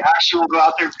really actually will go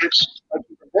out there and pitch like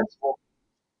he's invincible.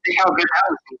 Think how good that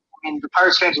would be. I mean, the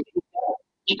Pirates fans would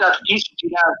keep that pieces.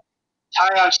 You'd have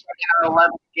Taillon striking out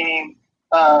 11 a game,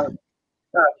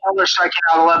 Keller striking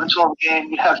out 11, 12 a game.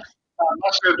 You'd have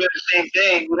Musgrove doing the same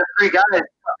thing. You'd have three guys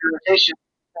in rotation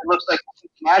that looks like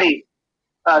Cincinnati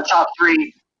top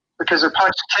three because they're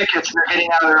punching tickets and they're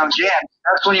getting out of their own jams.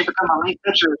 That's when you become a elite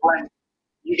pitcher, is when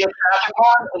you get traffic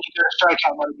on and you get a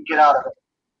strikeout mode, you get out of it.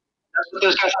 That's what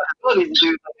those guys have the ability to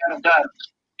do that they haven't done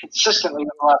consistently in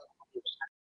the last couple of years.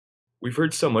 We've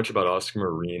heard so much about Oscar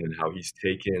Marin and how he's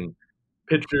taken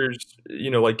pitchers,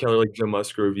 like Keller, like Joe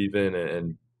Musgrove even,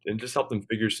 and just helped them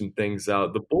figure some things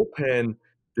out. The bullpen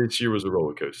this year was a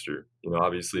roller coaster.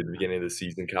 Obviously at the beginning of the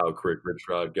season, Kyle Crick, Rich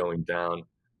Rod going down.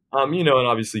 And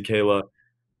obviously Kayla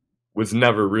was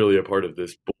never really a part of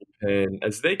this bullpen.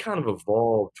 As they kind of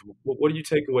evolved, what do you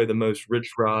take away the most?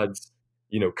 Rich Rod's,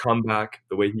 comeback,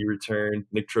 the way he returned,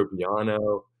 Nick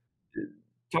Tropiano.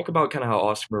 Talk about kind of how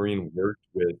Oscar Marin worked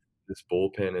with this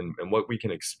bullpen and what we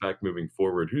can expect moving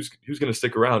forward. Who's going to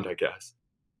stick around, I guess?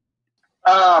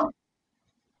 I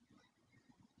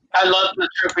love the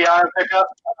Tropiano pickup.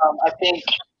 I think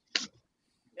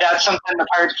that's something the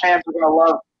Pirates fans are going to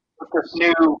love with this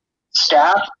new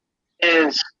staff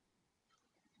is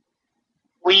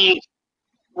we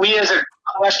as a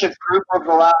collective group over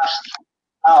the last,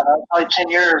 probably 10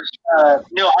 years,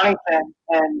 Neil Huntington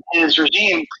and his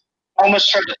regime almost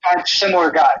tried to find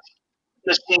similar guys.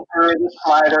 The sinker, the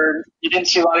slider. You didn't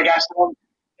see a lot of guys throwing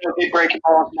big breaking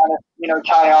balls,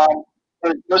 Taillon.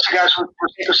 Most of the guys were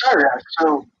sinker slider guys.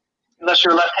 So unless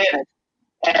you're left-handed,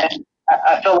 and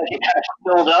I felt like it kind of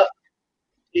filled up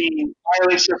the minor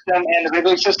league system and the big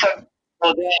league system.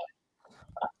 Well, then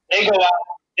they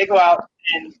go out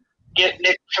and get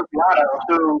Nick Tropiano,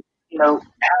 who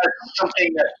has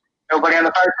something that nobody on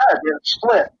the Pirates has. He has a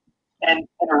split and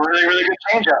a really, really good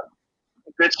changeup,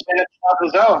 a good spin at the top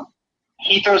of the zone.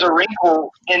 He throws a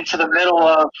wrinkle into the middle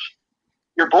of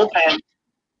your bullpen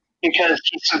because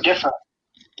he's so different.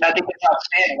 And I think it's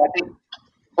outstanding. I think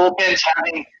bullpens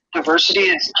having diversity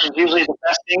is usually the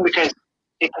best thing because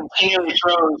it continually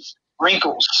throws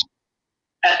wrinkles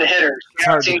at the hitters. It's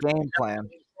hard to game plan.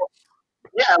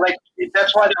 Yeah,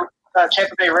 that's why the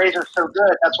Tampa Bay Rays are so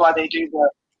good. That's why they do the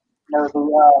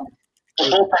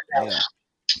bullpen dance.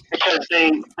 Because they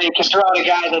can throw out a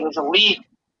guy that is elite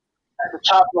at the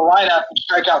top of the lineup and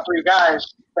strike out three guys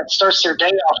that starts their day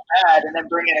off bad, and then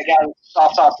bring in a guy who's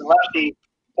soft off the lefty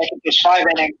that can pitch 5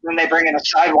 innings. Then they bring in a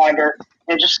sidewinder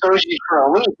and just throws you for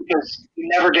a loop because you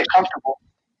never get comfortable.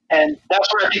 And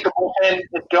that's where I think the bullpen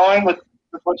is going with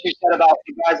what you said about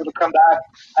the guys that will come back.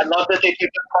 I love that they picked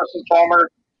up Carson Palmer.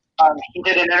 He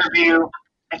did an interview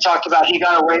and talked about he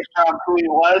got away from who he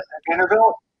was at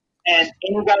Vanderbilt. And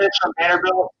any guy that's from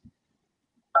Vanderbilt,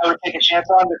 I would take a chance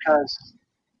on because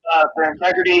of their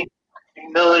integrity,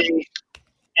 humility,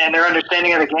 and their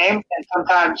understanding of the game. And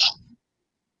sometimes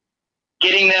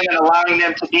getting them and allowing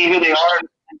them to be who they are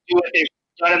and do what they've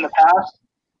done in the past,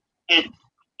 it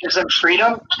gives them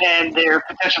freedom and their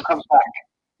potential comes back.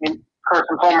 I mean,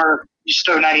 Carson Palmer used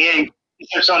to throw 98. He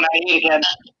starts on 98 again.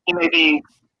 He may be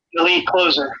the lead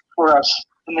closer for us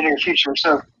in the near future.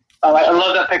 So I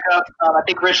love that pickup. I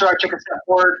think Rich Rod took a step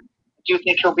forward. I do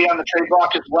think he'll be on the trade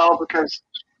block as well because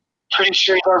pretty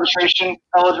sure he's arbitration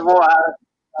eligible.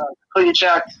 Completely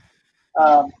checked.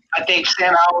 I think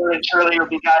Sam Howard and Turley will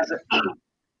be guys that have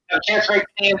a chance to make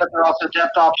the team, but they're also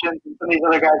depth options. And some of these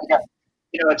other guys got,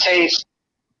 a taste,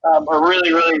 are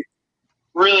really, really,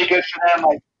 really good for them,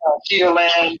 like Cedar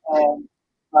Land and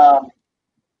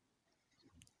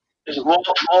there's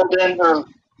Walden or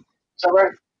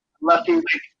somewhere lefty.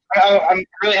 I'm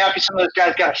really happy some of those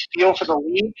guys got a feel for the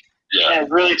league. Yeah. And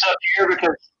it's really tough here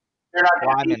because they're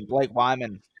not Blake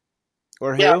Wyman.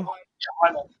 Or who? Yeah,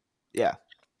 Wyman. Yeah.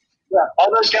 Yeah,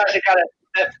 all those guys that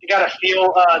got to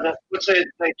feel what's the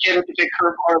kid with the big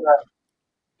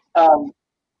curveball,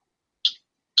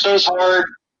 throws hard,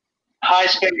 high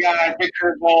spin guy, big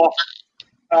curveball.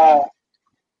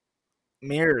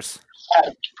 Mears.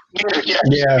 Mears,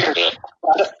 yeah.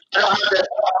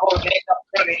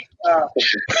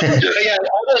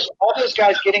 All those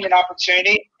guys getting an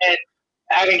opportunity and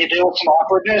having to deal with some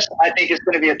awkwardness, I think is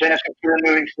going to be a benefit for them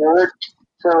moving forward.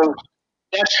 So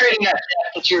that's creating that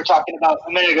depth that you were talking about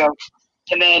a minute ago.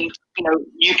 And then,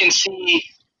 you can see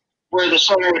where the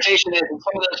starting rotation is, and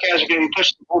some of those guys are going to be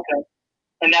pushed to the bullpen.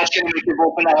 And that's going to make your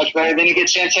bullpen that much better. Then you get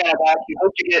Santana back. You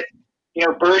hope to get,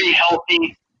 Birdie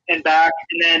healthy and back.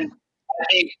 And then I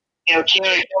think Keone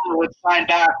Keller would sign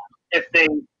back if they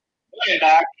want him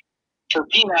back for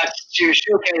peanuts to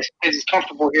showcase because he's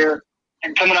comfortable here.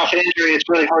 And coming off an injury, it's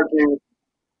really hard to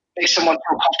make someone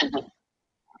feel comfortable.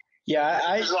 Yeah,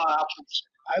 There's a lot of options.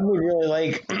 I would really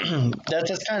like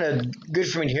that's kind of good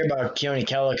for me to hear about Keone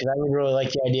Keller because I would really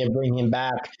like the idea of bringing him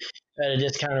back at a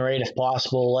discounted rate if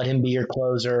possible. Let him be your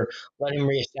closer. Let him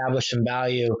reestablish some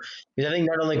value because I think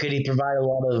not only could he provide a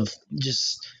lot of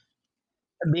just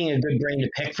being a good brain to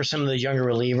pick for some of those younger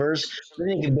relievers, but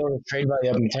then he could build a trade value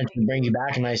up and potentially bring you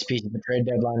back a nice piece at the trade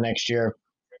deadline next year.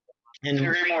 And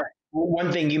Agree more.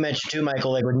 one thing you mentioned too,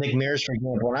 Michael, like with Nick Mears, for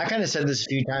example, and I kind of said this a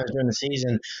few times during the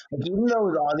season, like even though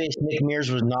it was obvious Nick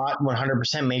Mears was not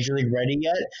 100% Major League ready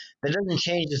yet, that doesn't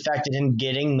change the fact that him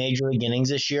getting Major League innings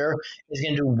this year is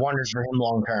going to do wonders for him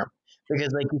long term.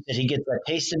 Because like you said, he gets that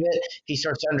taste of it. He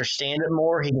starts to understand it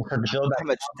more. He can start to build How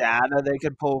much data they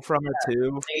could pull from it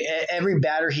too. every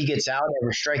batter he gets out,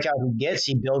 every strikeout he gets,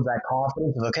 he builds that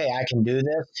confidence of, okay, I can do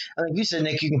this. And like you said,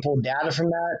 Nick, you can pull data from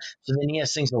that. So then he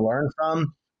has things to learn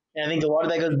from. And I think a lot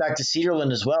of that goes back to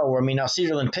Cedarland as well, where, now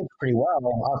Cedarland pitched pretty well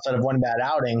outside of one bad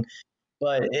outing.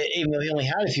 But even though he only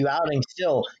had a few outings,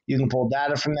 still, you can pull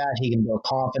data from that. He can build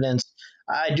confidence.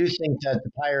 I do think that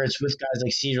the Pirates, with guys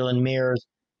like Cedarland, Mears,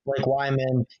 Blake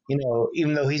Wyman,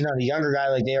 even though he's not a younger guy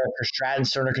like they are, Chris Stratton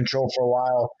started control for a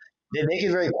while, they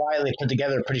could very quietly put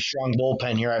together a pretty strong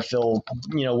bullpen here, I feel,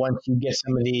 once you get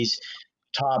some of these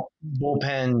top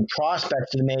bullpen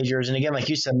prospects to the majors. And again, like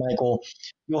you said, Michael,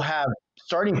 you'll have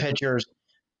starting pitchers,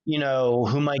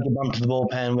 who might get bumped to the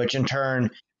bullpen, which in turn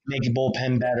make the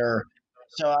bullpen better.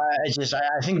 So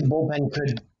I think the bullpen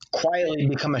could quietly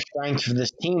become a strength for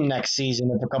this team next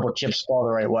season if a couple of chips fall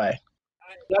the right way.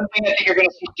 One thing I think you're going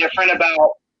to see different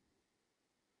about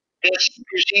this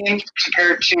regime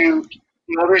compared to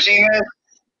the old regime is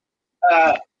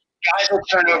guys will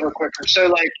turn over quicker. So,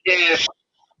 like, if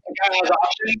a guy has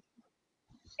options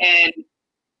and,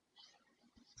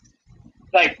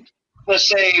 like, let's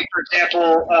say, for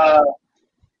example,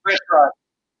 Chris Rod,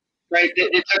 right?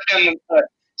 It took them,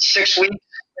 6 weeks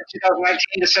in 2019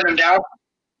 to send him down,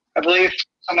 I believe,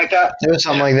 something like that. It was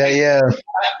something like that, yeah.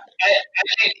 I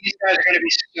think these guys are going to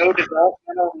be so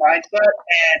developmental mindset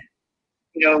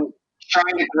and,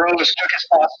 trying to grow as quick as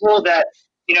possible that,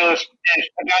 if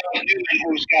a guy like Newman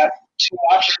who's got 2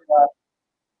 options left,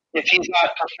 if he's not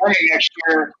performing next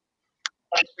year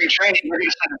in spring training, we're going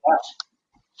to send him back.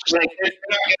 Like,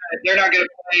 they're not going to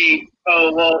play,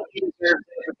 oh, well, he deserves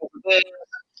it because of this.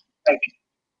 Like,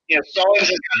 Stallings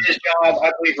has got his job.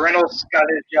 I believe Reynolds got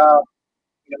his job.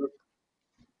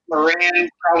 Moran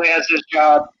probably has his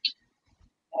job.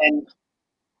 And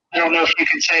I don't know if you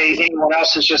can say anyone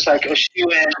else is just like a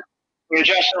shoe-in. Josh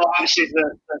Hill obviously is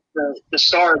the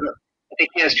star, but I think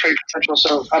he has trade potential,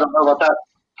 so I don't know about that.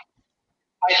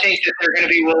 I think that they're going to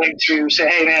be willing to say,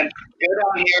 hey, man,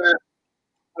 go down here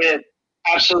with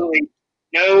absolutely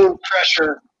no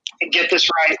pressure and get this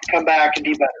right, come back and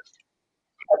be better.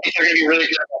 I think they're going to be really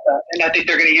good about that. And I think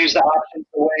they're going to use the options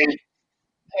the way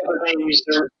they use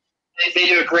they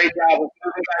do a great job of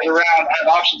moving guys around, have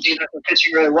options even if they're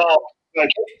pitching really well. Like,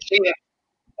 hey, see ya.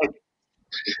 Like,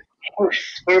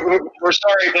 we're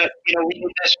sorry, but we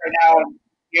need this right now, and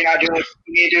you're not doing what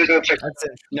you need to do to fix it. That's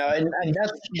it. No, and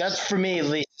that's for me at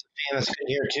least. That's good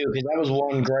here too, because that was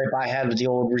one gripe I had with the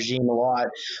old regime a lot.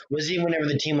 Was even whenever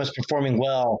the team was performing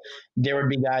well, there would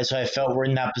be guys who I felt were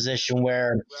in that position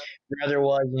where whether it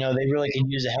was, they really could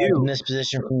use a help in this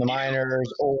position from the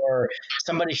minors, or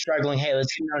somebody struggling. Hey,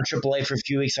 let's get on AAA for a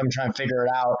few weeks. I'm trying to figure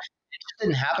it out. It just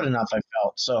didn't happen enough, I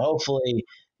felt. So hopefully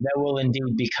that will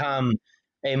indeed become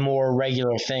a more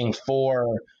regular thing for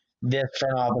this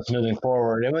front office moving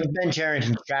forward. And with Ben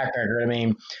Cherington's track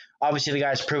record, obviously the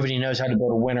guy's proven he knows how to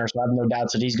build a winner, so I have no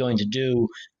doubts that he's going to do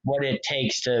what it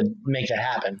takes to make that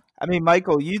happen.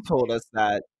 Michael, you told us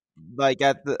that, like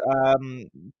at the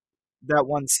that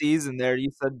one season there,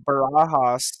 you said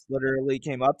Barajas literally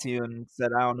came up to you and said,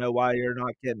 I don't know why you're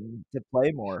not getting to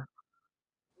play more.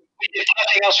 If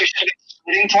nothing else, we should have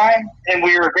been splitting time, and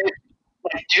we were a great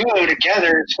duo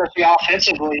together, especially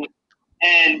offensively.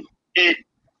 And it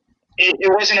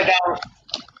wasn't about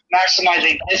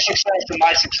maximizing his success and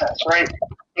my success, right?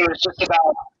 It was just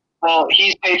about, well,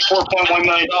 he's paid $4.1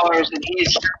 million and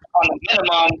he's on the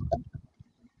minimum,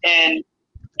 and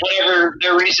whatever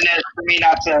their reason is for me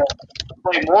not to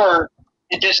play more,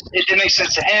 it didn't make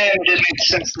sense to him. It didn't make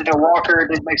sense to Walker. It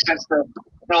didn't make sense to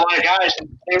a lot of guys.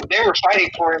 And they were fighting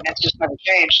for it, and it's just never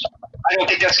changed. I don't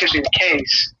think that's going to be the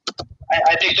case.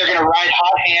 I think they're going to ride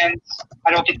hot hands.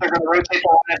 I don't think they're going to rotate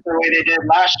the lineup the way they did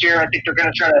last year. I think they're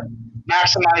going to try to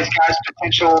maximize guys'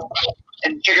 potential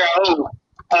and figure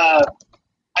out,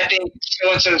 I think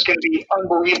so and so is going to be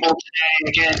unbelievable today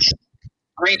against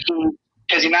Greinke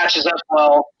because he matches up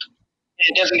well.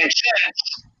 It doesn't make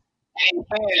sense. And he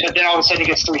plays, but then all of a sudden he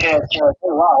gets 3 hits. You're like,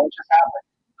 oh wow, what just happened?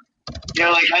 You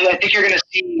know, like I think you're going to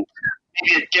see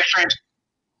maybe a different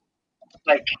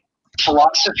like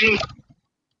philosophy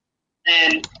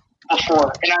than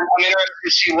before, and I'm interested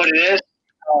to see what it is.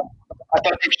 I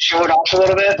thought they could show it off a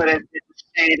little bit, but it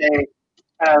stayed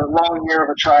a long year of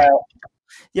a tryout.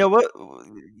 Yeah,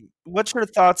 what's your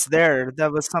thoughts there?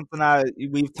 That was something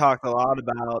we've talked a lot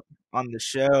about on the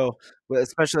show,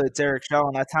 especially with Derek Shell,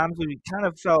 and at times we kind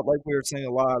of felt like we were seeing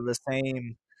a lot of the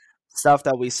same stuff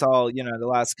that we saw, the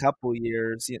last couple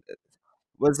years.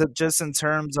 Was it just in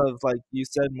terms of, like you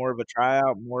said, more of a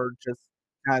tryout, more just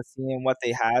kind of seeing what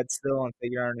they had still and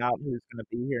figuring out who's going to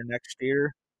be here next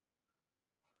year?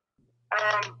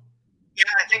 Yeah,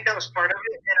 I think that was part of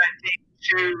it, and I think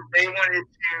too they wanted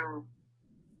to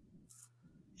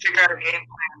figure out a game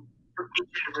plan for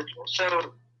each individual. So,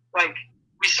 like,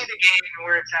 we see the game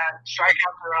where it's at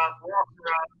strikeouts are up, walks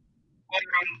are up, home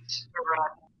runs are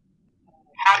up.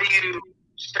 How do you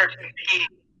start to compete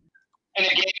in a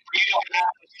game where you don't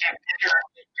have this kind of hitter?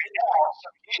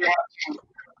 You have to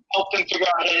help them figure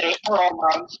out how to hit more home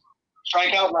runs,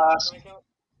 strike out less.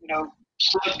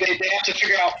 So they have to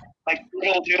figure out like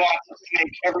little nuances to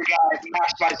make every guy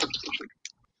maximize their potential,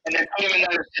 and then put them in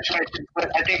those situations.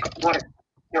 But I think what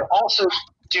they're also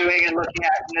doing and looking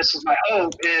at, and this is my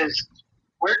hope, is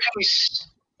where can we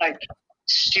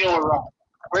steal a run?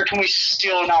 Where can we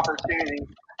steal an opportunity?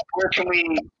 Where can we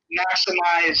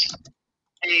maximize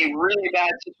a really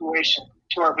bad situation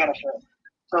to our benefit?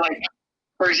 So, like,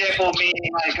 for example,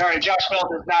 meaning like, all right, Josh Bell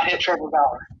does not hit Trevor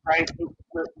Bauer, right?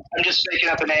 I'm just making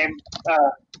up a name.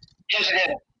 He doesn't hit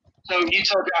it. So you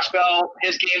tell Josh Bell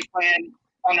his game plan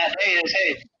on that day is,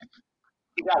 hey,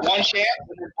 you got one chance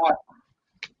and then one.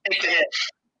 Take the hit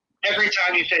every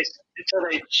time you face it until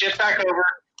they shift back over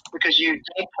because you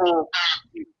don't pull.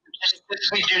 You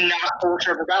physically do not pull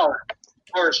Trevor Bauer.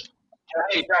 Or,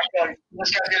 hey, Josh Bell,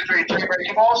 this guy's going to throw 3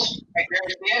 breaking balls. I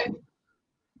guarantee it.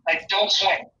 Like, don't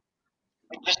swing.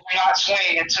 Just do not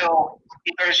swing until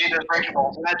he throws you those breaking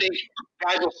balls. And I think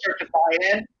guys will start to buy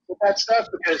in with that stuff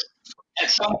because at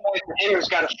some point the hitter's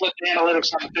got to flip the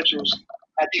analytics on the pitchers.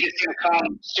 I think it's going to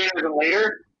come sooner than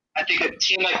later. I think a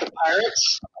team like the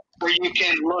Pirates, where you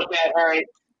can look at, all right,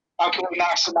 how can we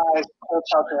maximize Cole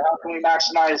Tucker? How can we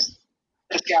maximize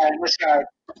this guy and this guy?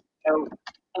 And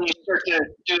you start to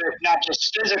do it not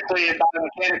just physically and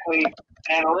biomechanically and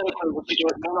analytically, but you do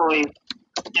it mentally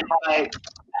and by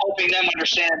helping them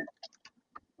understand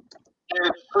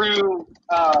their true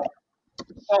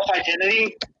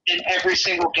self-identity in every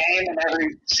single game and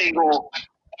every single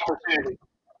opportunity.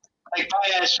 Like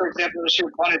Baez, for example, this year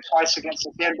bunted twice against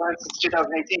us. He had bunted since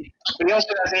 2018. But he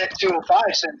also hasn't hit 205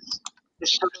 since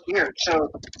his first year. So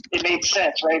it made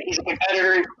sense, right? He's a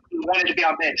competitor. He wanted to be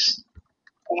on base.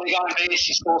 And when he got on base,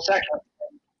 he stole second.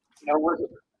 We're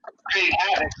creating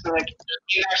havoc. So, like,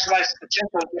 he maximized the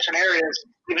potential in different areas,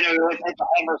 even though he wouldn't hit the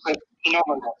homers like he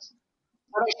normally does.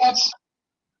 Does that make sense?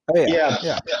 Oh,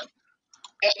 yeah.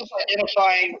 It's just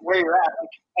identifying where you're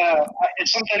at.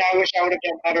 It's something I wish I would have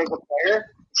done better as a player.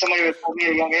 Somebody would told me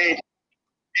at a young age,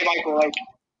 hey, Michael,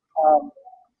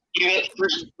 you hit,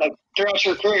 throughout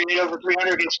your career, you hit over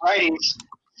 300 against righties,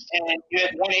 and you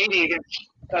hit 180 against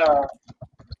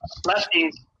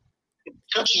lefties. The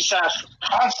coaching staff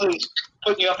constantly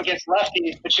putting you up against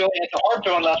lefties, but you only hit the hard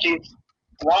throwing lefties.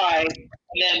 Why?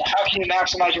 And then how can you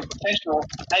maximize your potential?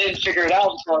 I didn't figure it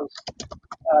out until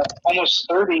I was almost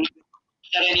 30,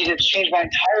 that I needed to change my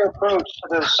entire approach to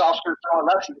the softer throwing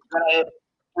lefties. Then I hit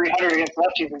 300 against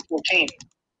lefties in 14.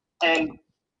 And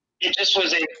it just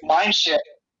was a mind shift,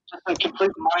 just a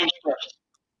complete mind shift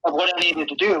of what I needed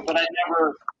to do. But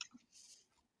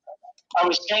I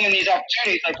was getting these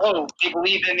opportunities like, oh, they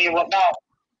believe in me and whatnot.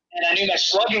 And I knew my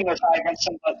slugging was high against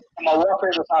them, but my walk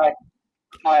rate was high.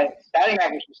 My batting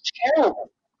average was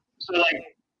terrible. So,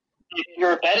 if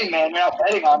you're a betting man, you're not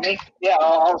betting on me. Yeah,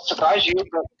 I'll surprise you,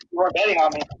 but you are betting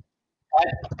on me. I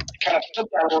kind of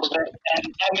flipped that a little bit, and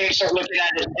then you start looking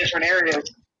at it in different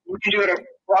areas. You can do it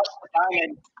across the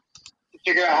diamond to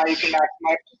figure out how you can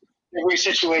maximize every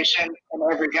situation and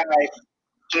every guy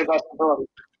to the best ability.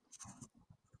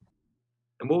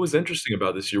 And what was interesting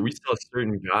about this year, we saw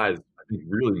certain guys, I think,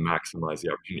 really maximize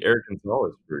the opportunity. Eric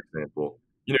Gonzalez, for example.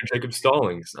 Jacob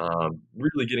Stallings,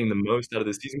 really getting the most out of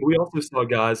this season. But we also saw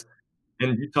guys,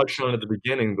 and you touched on it at the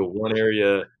beginning, the one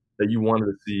area that you wanted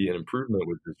to see an improvement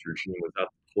with this routine was at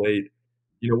the plate.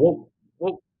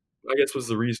 What I guess was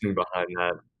the reasoning behind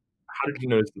that? How did you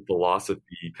notice the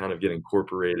philosophy kind of get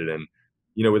incorporated, and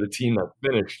with a team that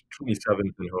finished 27th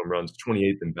in home runs,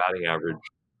 28th in batting average.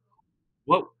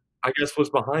 What, I guess, was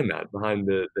behind that, behind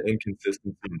the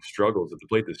inconsistency and struggles at the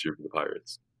plate this year for the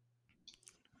Pirates?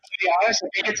 To be honest, I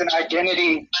think it's an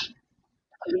identity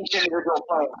of each individual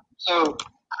player. So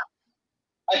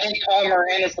I think Colin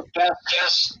Moran is the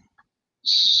best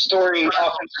story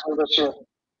offensively this year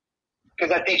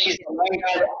because I think he's the one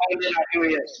guy that I didn't know who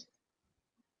he is.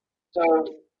 So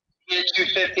he had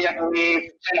 250, I believe,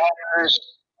 10 homers.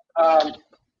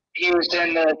 He was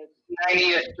in the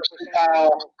 90th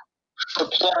percentile for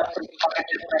plus in 5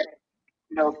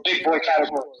 different, big boy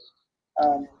categories.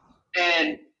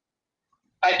 And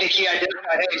I think he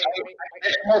identified, hey, I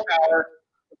get more power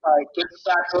if I get the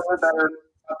sacks a little better,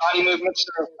 my body movements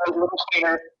are a little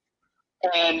cleaner.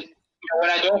 And,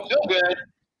 when I don't feel good,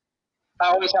 I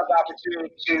always have the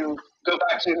opportunity to go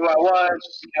back to who I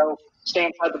was, stay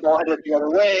inside the ball, hit it the other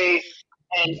way.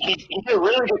 And he did a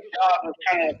really good job of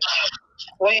kind of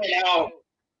playing out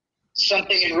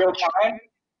something in real time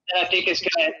that I think is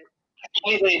going to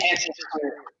completely enhance his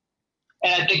career.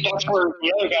 And I think that's where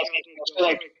the other guys need to go. So,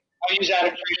 I'll use Adam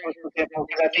Tracy for example,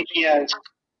 because I think he has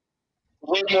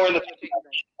way more in the 50.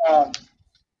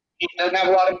 He doesn't have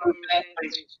a lot of movement, but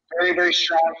he's very, very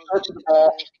strong, short to the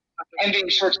ball. And being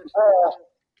short to the ball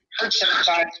hurts him at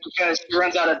times because he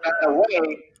runs out of that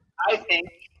way. I think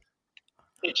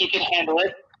if he can handle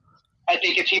it, I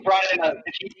think if he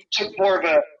took more of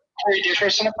a Corey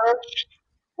Dickerson approach,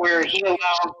 where he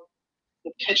allowed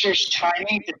the pitcher's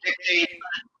timing to dictate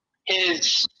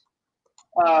his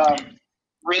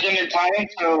rhythm and timing.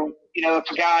 So,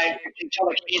 if a guy can tell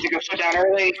he needs to go foot down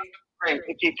early, great.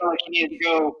 If you feel like he needs to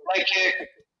go leg kick,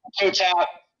 toe tap,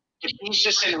 if he's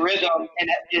just in rhythm and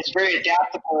is very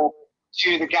adaptable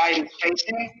to the guy he's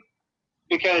facing,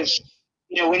 because,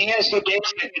 when he has good days,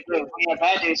 he has good days. When he has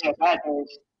bad days, he has bad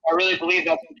days. I really believe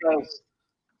that's because,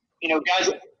 guys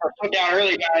that are foot down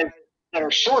early guys that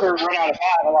are shorter run out of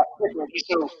bat a lot quicker. He's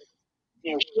so,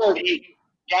 short,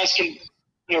 guys can,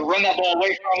 run that ball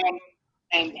away from him,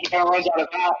 and he kind of runs out of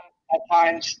bat at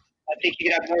times. I think he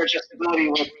could have more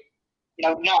adjustability with,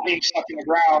 not being stuck in the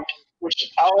ground,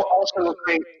 which also will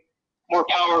create more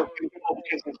power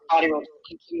because his body will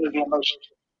continue to be in motion.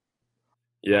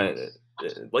 Yeah,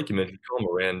 like you mentioned, Colin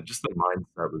Moran, just the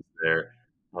mindset was there.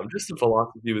 Just the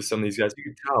philosophy with some of these guys, you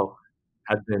could tell,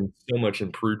 had been so much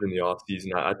improved in the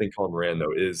offseason. I think Colin Moran,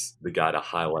 though, is the guy to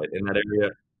highlight in that area.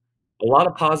 A lot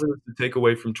of positives to take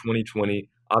away from 2020.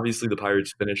 Obviously, the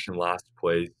Pirates finished in last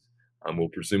place. We'll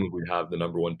presumably have the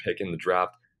number 1 pick in the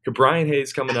draft. Brian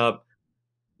Hayes coming up,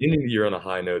 ending the year on a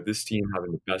high note. This team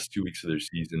having the best 2 weeks of their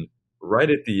season right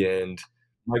at the end.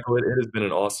 Michael, it has been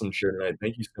an awesome show tonight.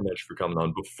 Thank you so much for coming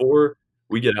on. Before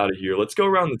we get out of here, let's go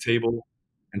around the table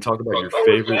and talk about your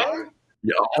favorite.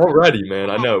 Yeah, already, man.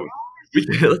 I know.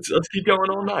 Let's keep going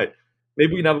all night.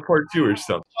 Maybe we can have a part 2 or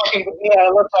something. Yeah,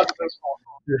 let's talk baseball.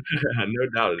 No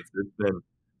doubt. It's been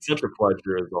such a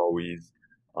pleasure as always.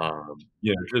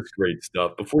 Just great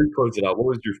stuff. Before you close it out, what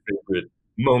was your favorite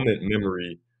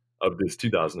memory of this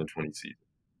 2020 season?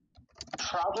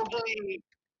 Probably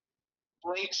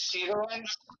Blake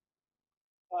Cederland's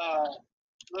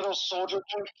little soldier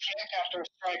boy kick after a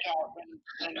strikeout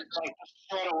and the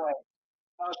straight away.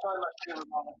 That was probably my favorite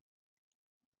moment.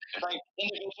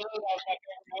 Individually, that was my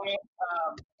favorite moment.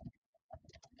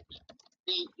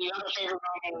 The other favorite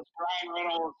moment is Ryan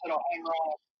Reynolds hit a home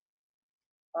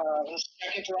run. His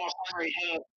second to last homer he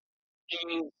hit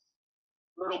gave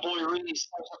little boy Reese.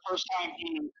 That was the first time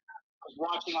he was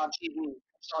watching on TV and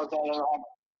saw that other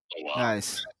homer. Wow.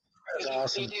 Nice. That's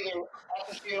awesome. He's either at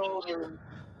the field or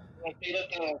they let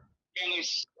the family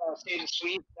stay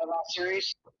suite that last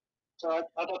series. So I thought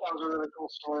that was a really cool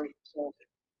story. So,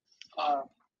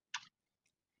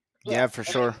 yeah, for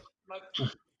sure. My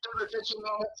favorite pitching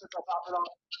moment since I popped it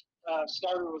off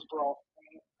starter was Brawl.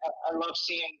 I love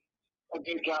seeing a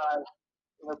good guy,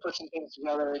 put some things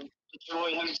together and enjoy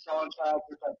him selling tags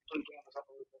with that big game was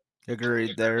unbelievable.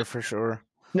 Agreed there for sure.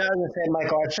 No, I was going to say,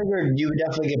 Michael, I figured you would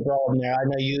definitely get Brawl in there. I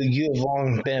know you have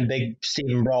long been a big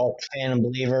Stephen Brawl fan and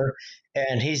believer,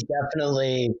 and he's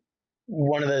definitely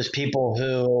one of those people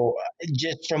who,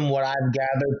 just from what I've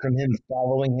gathered from him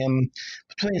following him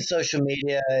between social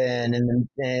media and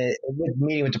with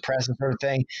meeting with the press and sort of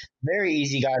thing, very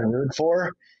easy guy to root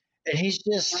for. And he's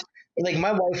just,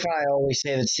 my wife and I always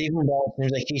say that Stephen Brawl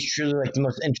seems like he's truly the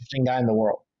most interesting guy in the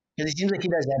world. Because he seems like he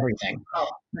does everything.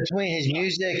 Between his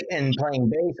music and playing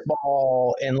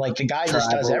baseball and the guy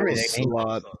just does everything.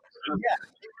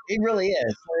 He really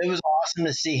is. It was awesome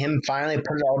to see him finally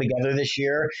put it all together this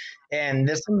year. And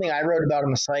that's something I wrote about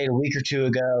on the site a week or two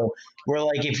ago, where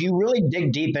like if you really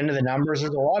dig deep into the numbers,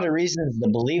 there's a lot of reasons to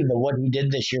believe that what he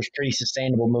did this year is pretty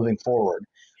sustainable moving forward.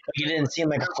 Like, it didn't seem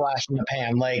like a flash in the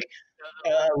pan. Like a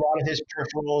lot of his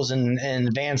peripherals and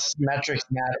advanced metrics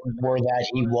were that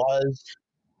he was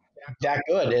that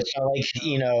good. It's not like,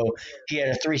 he had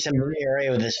a 3.7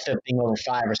 ERA with his FIP being over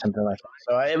 5 or something like that.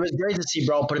 So it was great to see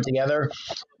Brawl put it together.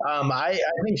 I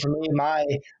think for me, my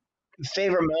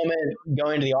favorite moment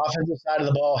going to the offensive side of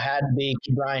the ball had to be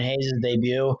Brian Hayes'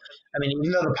 debut. I mean,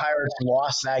 even though the Pirates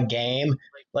lost that game,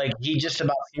 like he just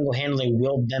about single-handedly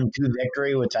willed them to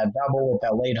victory with that double, with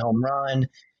that late home run.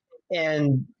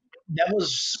 And it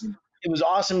was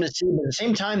awesome to see. But at the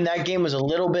same time, that game was a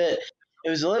little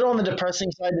on the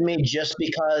depressing side to me, just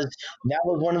because that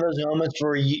was one of those moments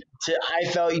where you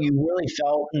really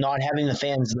felt not having the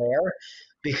fans there,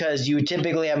 because you would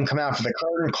typically have them come out for the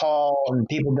curtain call and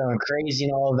people going crazy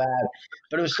and all of that.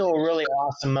 But it was still a really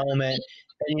awesome moment.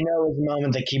 And it was a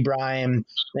moment that Ke'Bryan,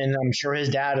 and I'm sure his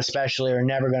dad especially, are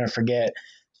never going to forget.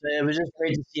 So it was just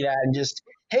great to see that. And just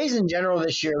Hayes in general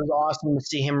this year, it was awesome to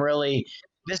see him really.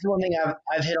 This is one thing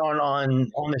I've hit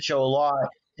on the show a lot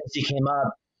since he came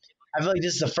up. I feel like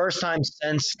this is the first time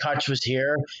since Kutch was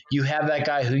here, you have that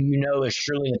guy who is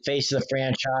truly the face of the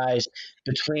franchise,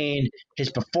 between his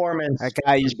performance, that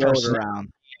guy you his build person,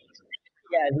 around.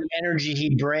 yeah, the energy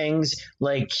he brings.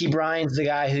 Like Ke'Bryan's the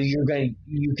guy who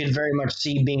you could very much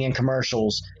see being in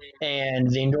commercials and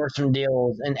the endorsement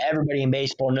deals, and everybody in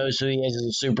baseball knows who he is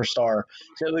as a superstar.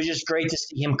 So it was just great to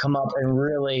see him come up and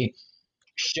really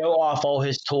show off all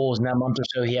his tools in that month or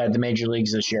so he had the major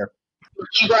leagues this year.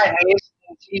 Ke'Bryan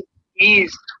Hayes,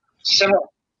 he's similar.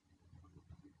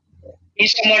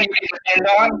 He's someone you can depend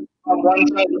on one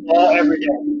side of the ball every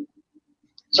day.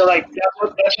 So that's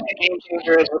what the game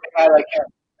changer is with a guy like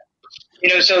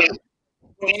him. So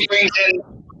when he brings in,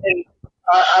 and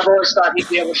I've always thought he'd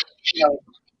be able to,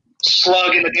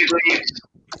 slug in the big leagues,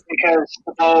 because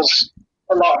the ball's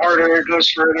a lot harder, it goes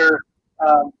further.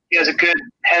 He has a good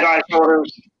head on his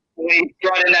shoulders. When he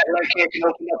brought in that leg kick and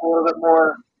opened up a little bit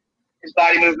more, his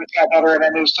body movements got better, and I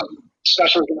knew something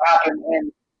special was going to happen.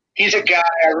 And he's a guy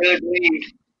I really believe,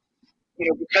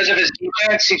 because of his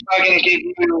defense, he's probably going to give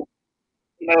you,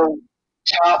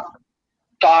 top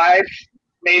 5,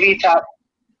 maybe top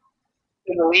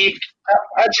in the league.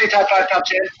 I'd say top 5, top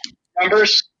 10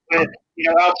 numbers with,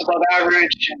 outs above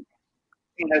average, and,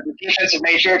 the defensive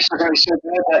matrix are going to be so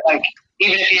good that,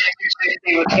 even if he has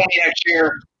 260 with 20 next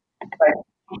year,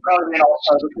 he'll probably be an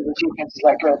all-star because the defense is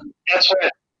that good. That's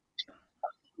what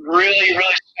really,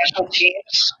 really special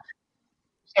teams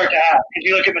start to have. If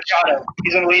you look at Machado,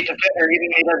 he's an elite defender, even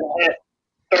if he doesn't hit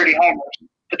 30 homers.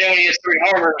 But then when he hits 3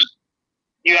 homers,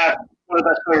 you have one of the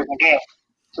best players in the game.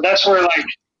 So that's where,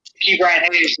 Ke'Bryan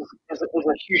Hayes is a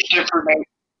huge difference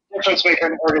maker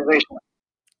in the organization.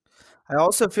 I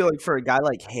also feel like for a guy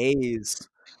like Hayes,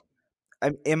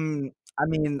 I'm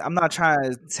not trying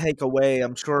to take away.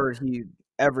 I'm sure he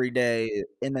every day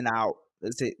in and out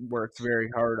works very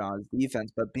hard on his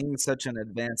defense, but being such an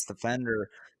advanced defender,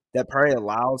 that probably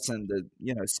allows him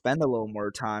to, spend a little more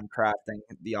time crafting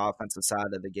the offensive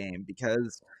side of the game,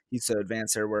 because he's so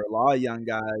advanced there, where a lot of young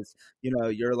guys,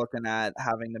 you're looking at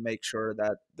having to make sure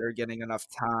that they're getting enough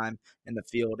time in the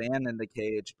field and in the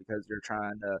cage, because you're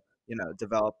trying to,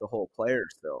 develop the whole player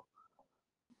still.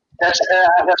 That's why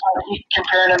I keep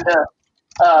comparing him to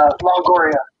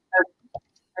Longoria.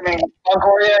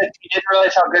 Longoria, you didn't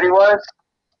realize how good he was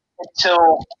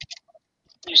until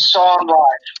you saw him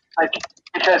live.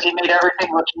 Because he made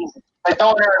everything look easy.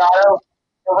 Nolan Arenado,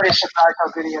 nobody's surprised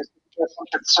how good he is. He does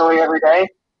something silly every day.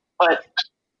 But,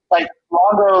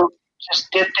 Longo just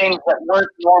did things that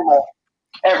weren't normal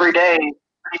every day,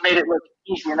 but he made it look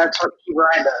easy, and that's what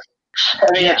Ke'Bryan does.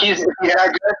 If he's that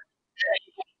good,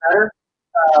 he gets better.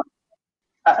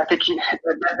 I think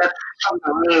that's something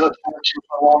to really look forward to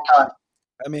for a long time.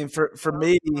 For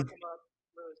me,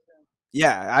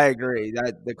 yeah, I agree.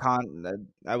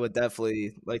 I would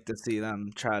definitely like to see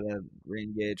them try to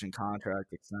re-engage in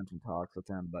contract extension talks with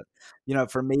him. But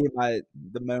for me,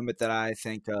 the moment that I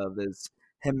think of is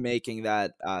him making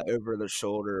that over the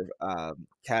shoulder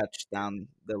catch down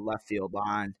the left field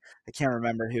line. I can't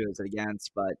remember who it was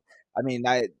against, but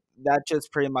that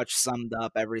just pretty much summed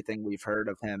up everything we've heard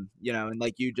of him. And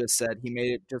like you just said, he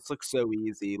made it just look so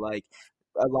easy.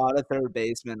 A lot of third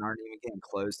basemen aren't even getting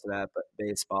close to that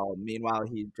baseball. Meanwhile,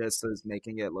 he just is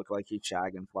making it look like he's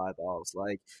shagging fly balls.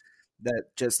 That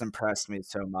just impressed me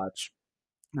so much.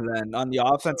 And then on the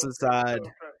offensive side,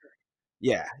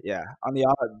 yeah. On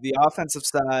the offensive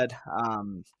side,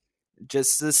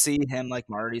 just to see him, like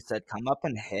Marty said, come up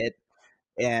and hit,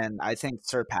 and I think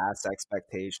surpass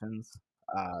expectations.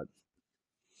 Uh,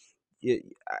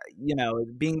 you know,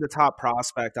 being the top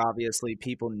prospect, obviously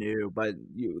people knew, but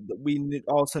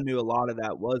also knew a lot of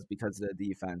that was because of the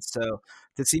defense. So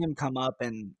to see him come up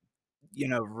and, you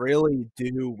know, really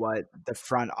do what the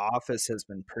front office has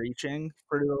been preaching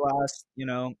for the last,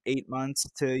 8 months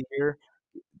to a year,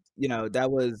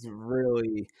 that was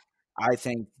really, I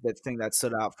think the thing that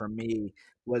stood out for me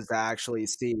was to actually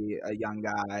see a young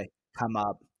guy come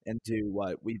up and do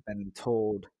what we've been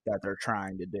told that they're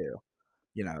trying to do,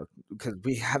 because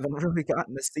we haven't really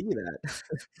gotten to see that.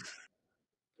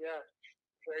 Yeah,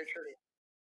 very true.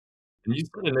 And you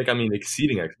said it, Nick, I mean,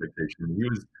 exceeding expectations. He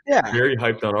was Yeah, very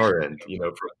hyped on our end,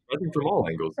 I think from all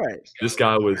angles. right. This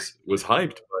guy was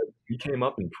hyped, but he came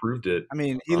up and proved it. I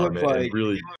mean, he looked and like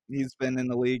really he's been in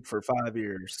the league for 5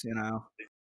 years,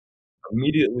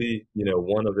 immediately,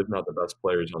 one of, if not the best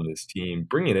players on this team,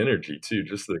 bringing energy too,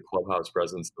 just the clubhouse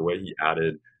presence, the way he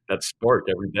added that spark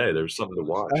every day. There's something to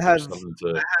watch. I There's have something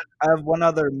to. I have one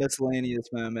other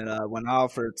miscellaneous moment. When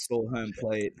Alfred stole home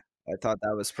plate, I thought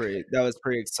that was pretty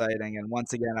exciting. And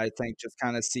once again, I think just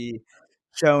kind of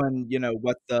showing,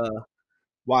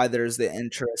 why there's the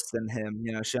interest in him,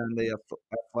 showing the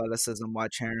athleticism, why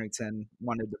Charrington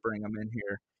wanted to bring him in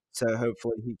here. So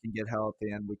hopefully he can get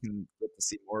healthy and we can get to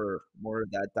see more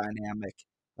of that dynamic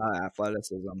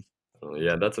athleticism.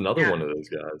 Yeah, that's another one of those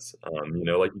guys.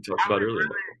 Like you talked about earlier,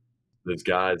 those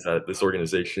guys that this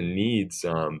organization needs,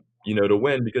 to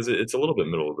win, because it's a little bit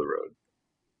middle of the road.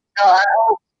 I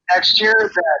hope next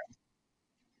year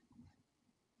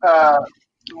that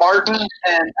Martin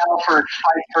and Alford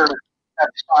fight for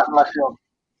that spot in left field.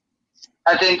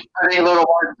 I think Little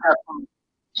Martin has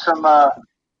some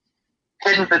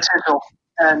hidden potential,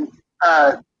 and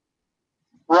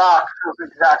Rock feels the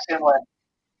exact same way.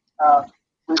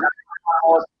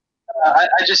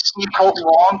 I just see Colton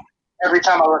Long every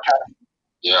time I look at him.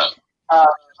 Yeah,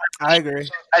 I agree.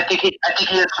 I think he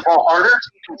hits the ball harder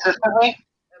consistently,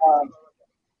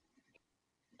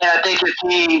 and I think if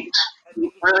he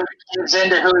really gives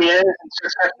into who he is and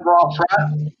starts catching the ball up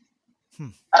front,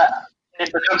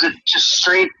 it becomes a just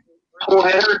straight pull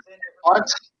hitter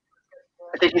once.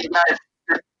 I think he's a guy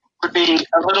that would be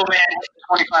a little man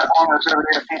hitting 25 homers every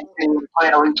day to play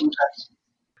elite defense.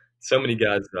 So many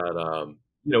guys that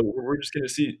we're just going to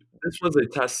see. This was a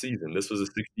test season. This was a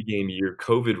 60-game year,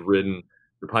 COVID-ridden.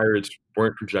 The Pirates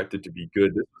weren't projected to be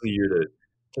good. This was a year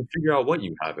to figure out what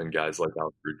you have in guys like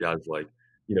Alfred, guys like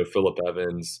Phillip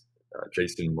Evans,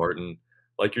 Jason Martin,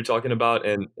 like you're talking about,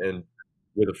 and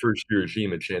with a first-year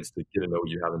regime, a chance to get to know what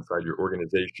you have inside your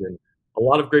organization. A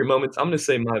lot of great moments. I'm going to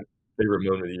say my favorite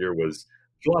moment of the year was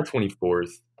July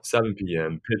 24th, 7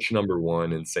 p.m., pitch number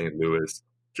 1 in St. Louis,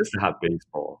 just to have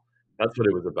baseball. That's what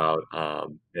it was about.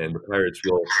 And the Pirates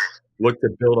will look to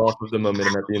build off of the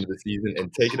momentum at the end of the season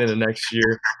and take it into next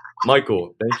year.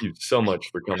 Michael, thank you so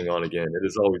much for coming on again. It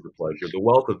is always a pleasure. The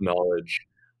wealth of knowledge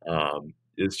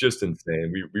is just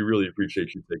insane. We really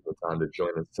appreciate you taking the time to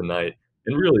join us tonight.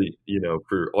 And really,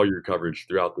 for all your coverage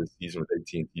throughout this season with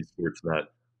AT&T Sportsnet,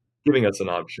 giving us an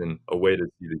option, a way to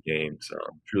see the games.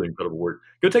 Truly incredible work.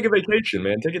 Go take a vacation,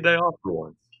 man. Take a day off for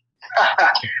once. I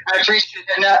appreciate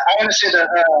it. And I want to say the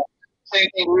same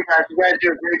thing you guys. You guys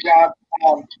do a great job.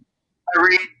 I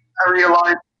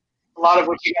realize a lot of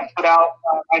what you guys put out.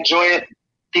 I enjoy it. I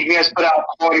think you guys put out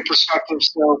quality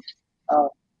perspectives. So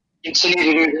continue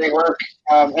to do great work.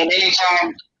 And anytime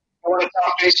you want to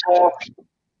talk baseball,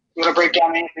 you want to break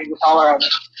down anything, just holler at me.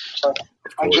 So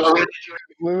I enjoy it.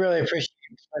 We really appreciate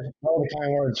all the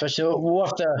kind words. Especially we'll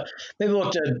have to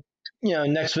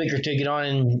next week or two get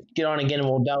on again, and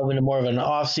we'll delve into more of an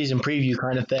off-season preview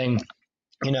kind of thing.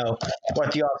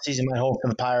 What the off-season might hold for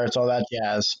the Pirates, all that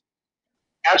jazz.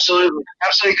 Absolutely.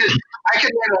 Because I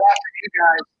can learn a lot from you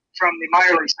guys from the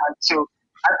minor league side. So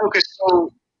I focus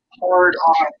so hard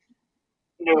on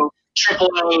triple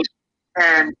O's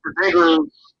and the big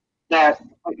leagues that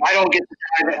I don't get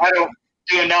I don't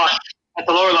do enough at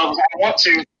the lower levels. I want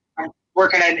to. I'm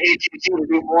working at AT&T to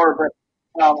do more, but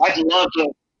I'd love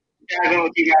to dive in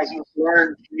with you guys and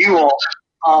learn from you all.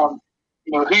 Who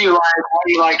you like, why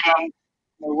you like them,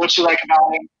 what you like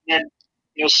about him, and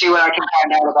see what I can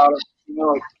find out about him.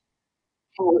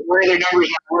 Where their numbers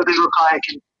are, what they look like,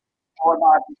 and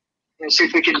whatnot. See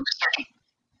if we can start to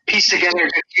piece together a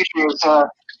good future as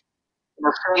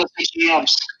fantasy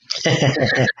GMs.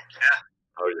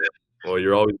 Oh yeah. Well,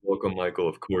 you're always welcome, Michael.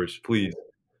 Of course, please,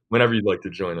 whenever you'd like to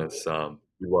join us,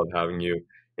 we love having you.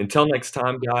 Until next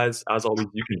time, guys, as always,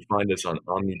 you can find us on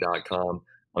omni.com,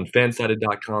 on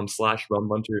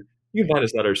fansided.com/runbunter. You can find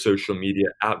us at our social media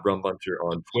at Rumbunter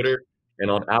on Twitter and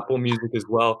on Apple Music as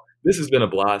well. This has been a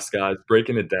blast, guys,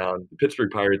 breaking it down. The Pittsburgh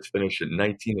Pirates finish at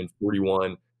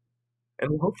 19-41, and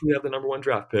we'll hopefully have the number 1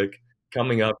 draft pick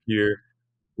coming up here.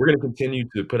 We're going to continue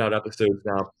to put out episodes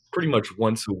now pretty much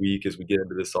once a week as we get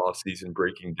into this offseason,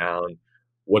 breaking down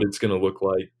what it's going to look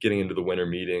like, getting into the winter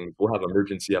meetings. We'll have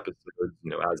emergency episodes,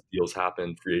 as deals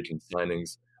happen, free agent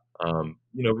signings,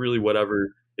 really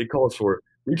whatever it calls for.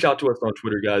 Reach out to us on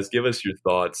Twitter, guys. Give us your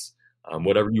thoughts,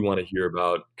 whatever you want to hear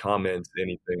about, comments,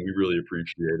 anything. We really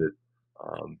appreciate it.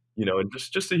 And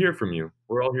just to hear from you.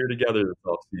 We're all here together this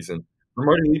offseason. For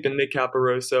Marty Leap and Nick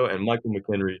Caparoso and Michael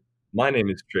McHenry, my name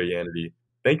is Trey Yanity.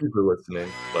 Thank you for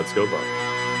listening. Let's go,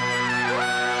 Bucs.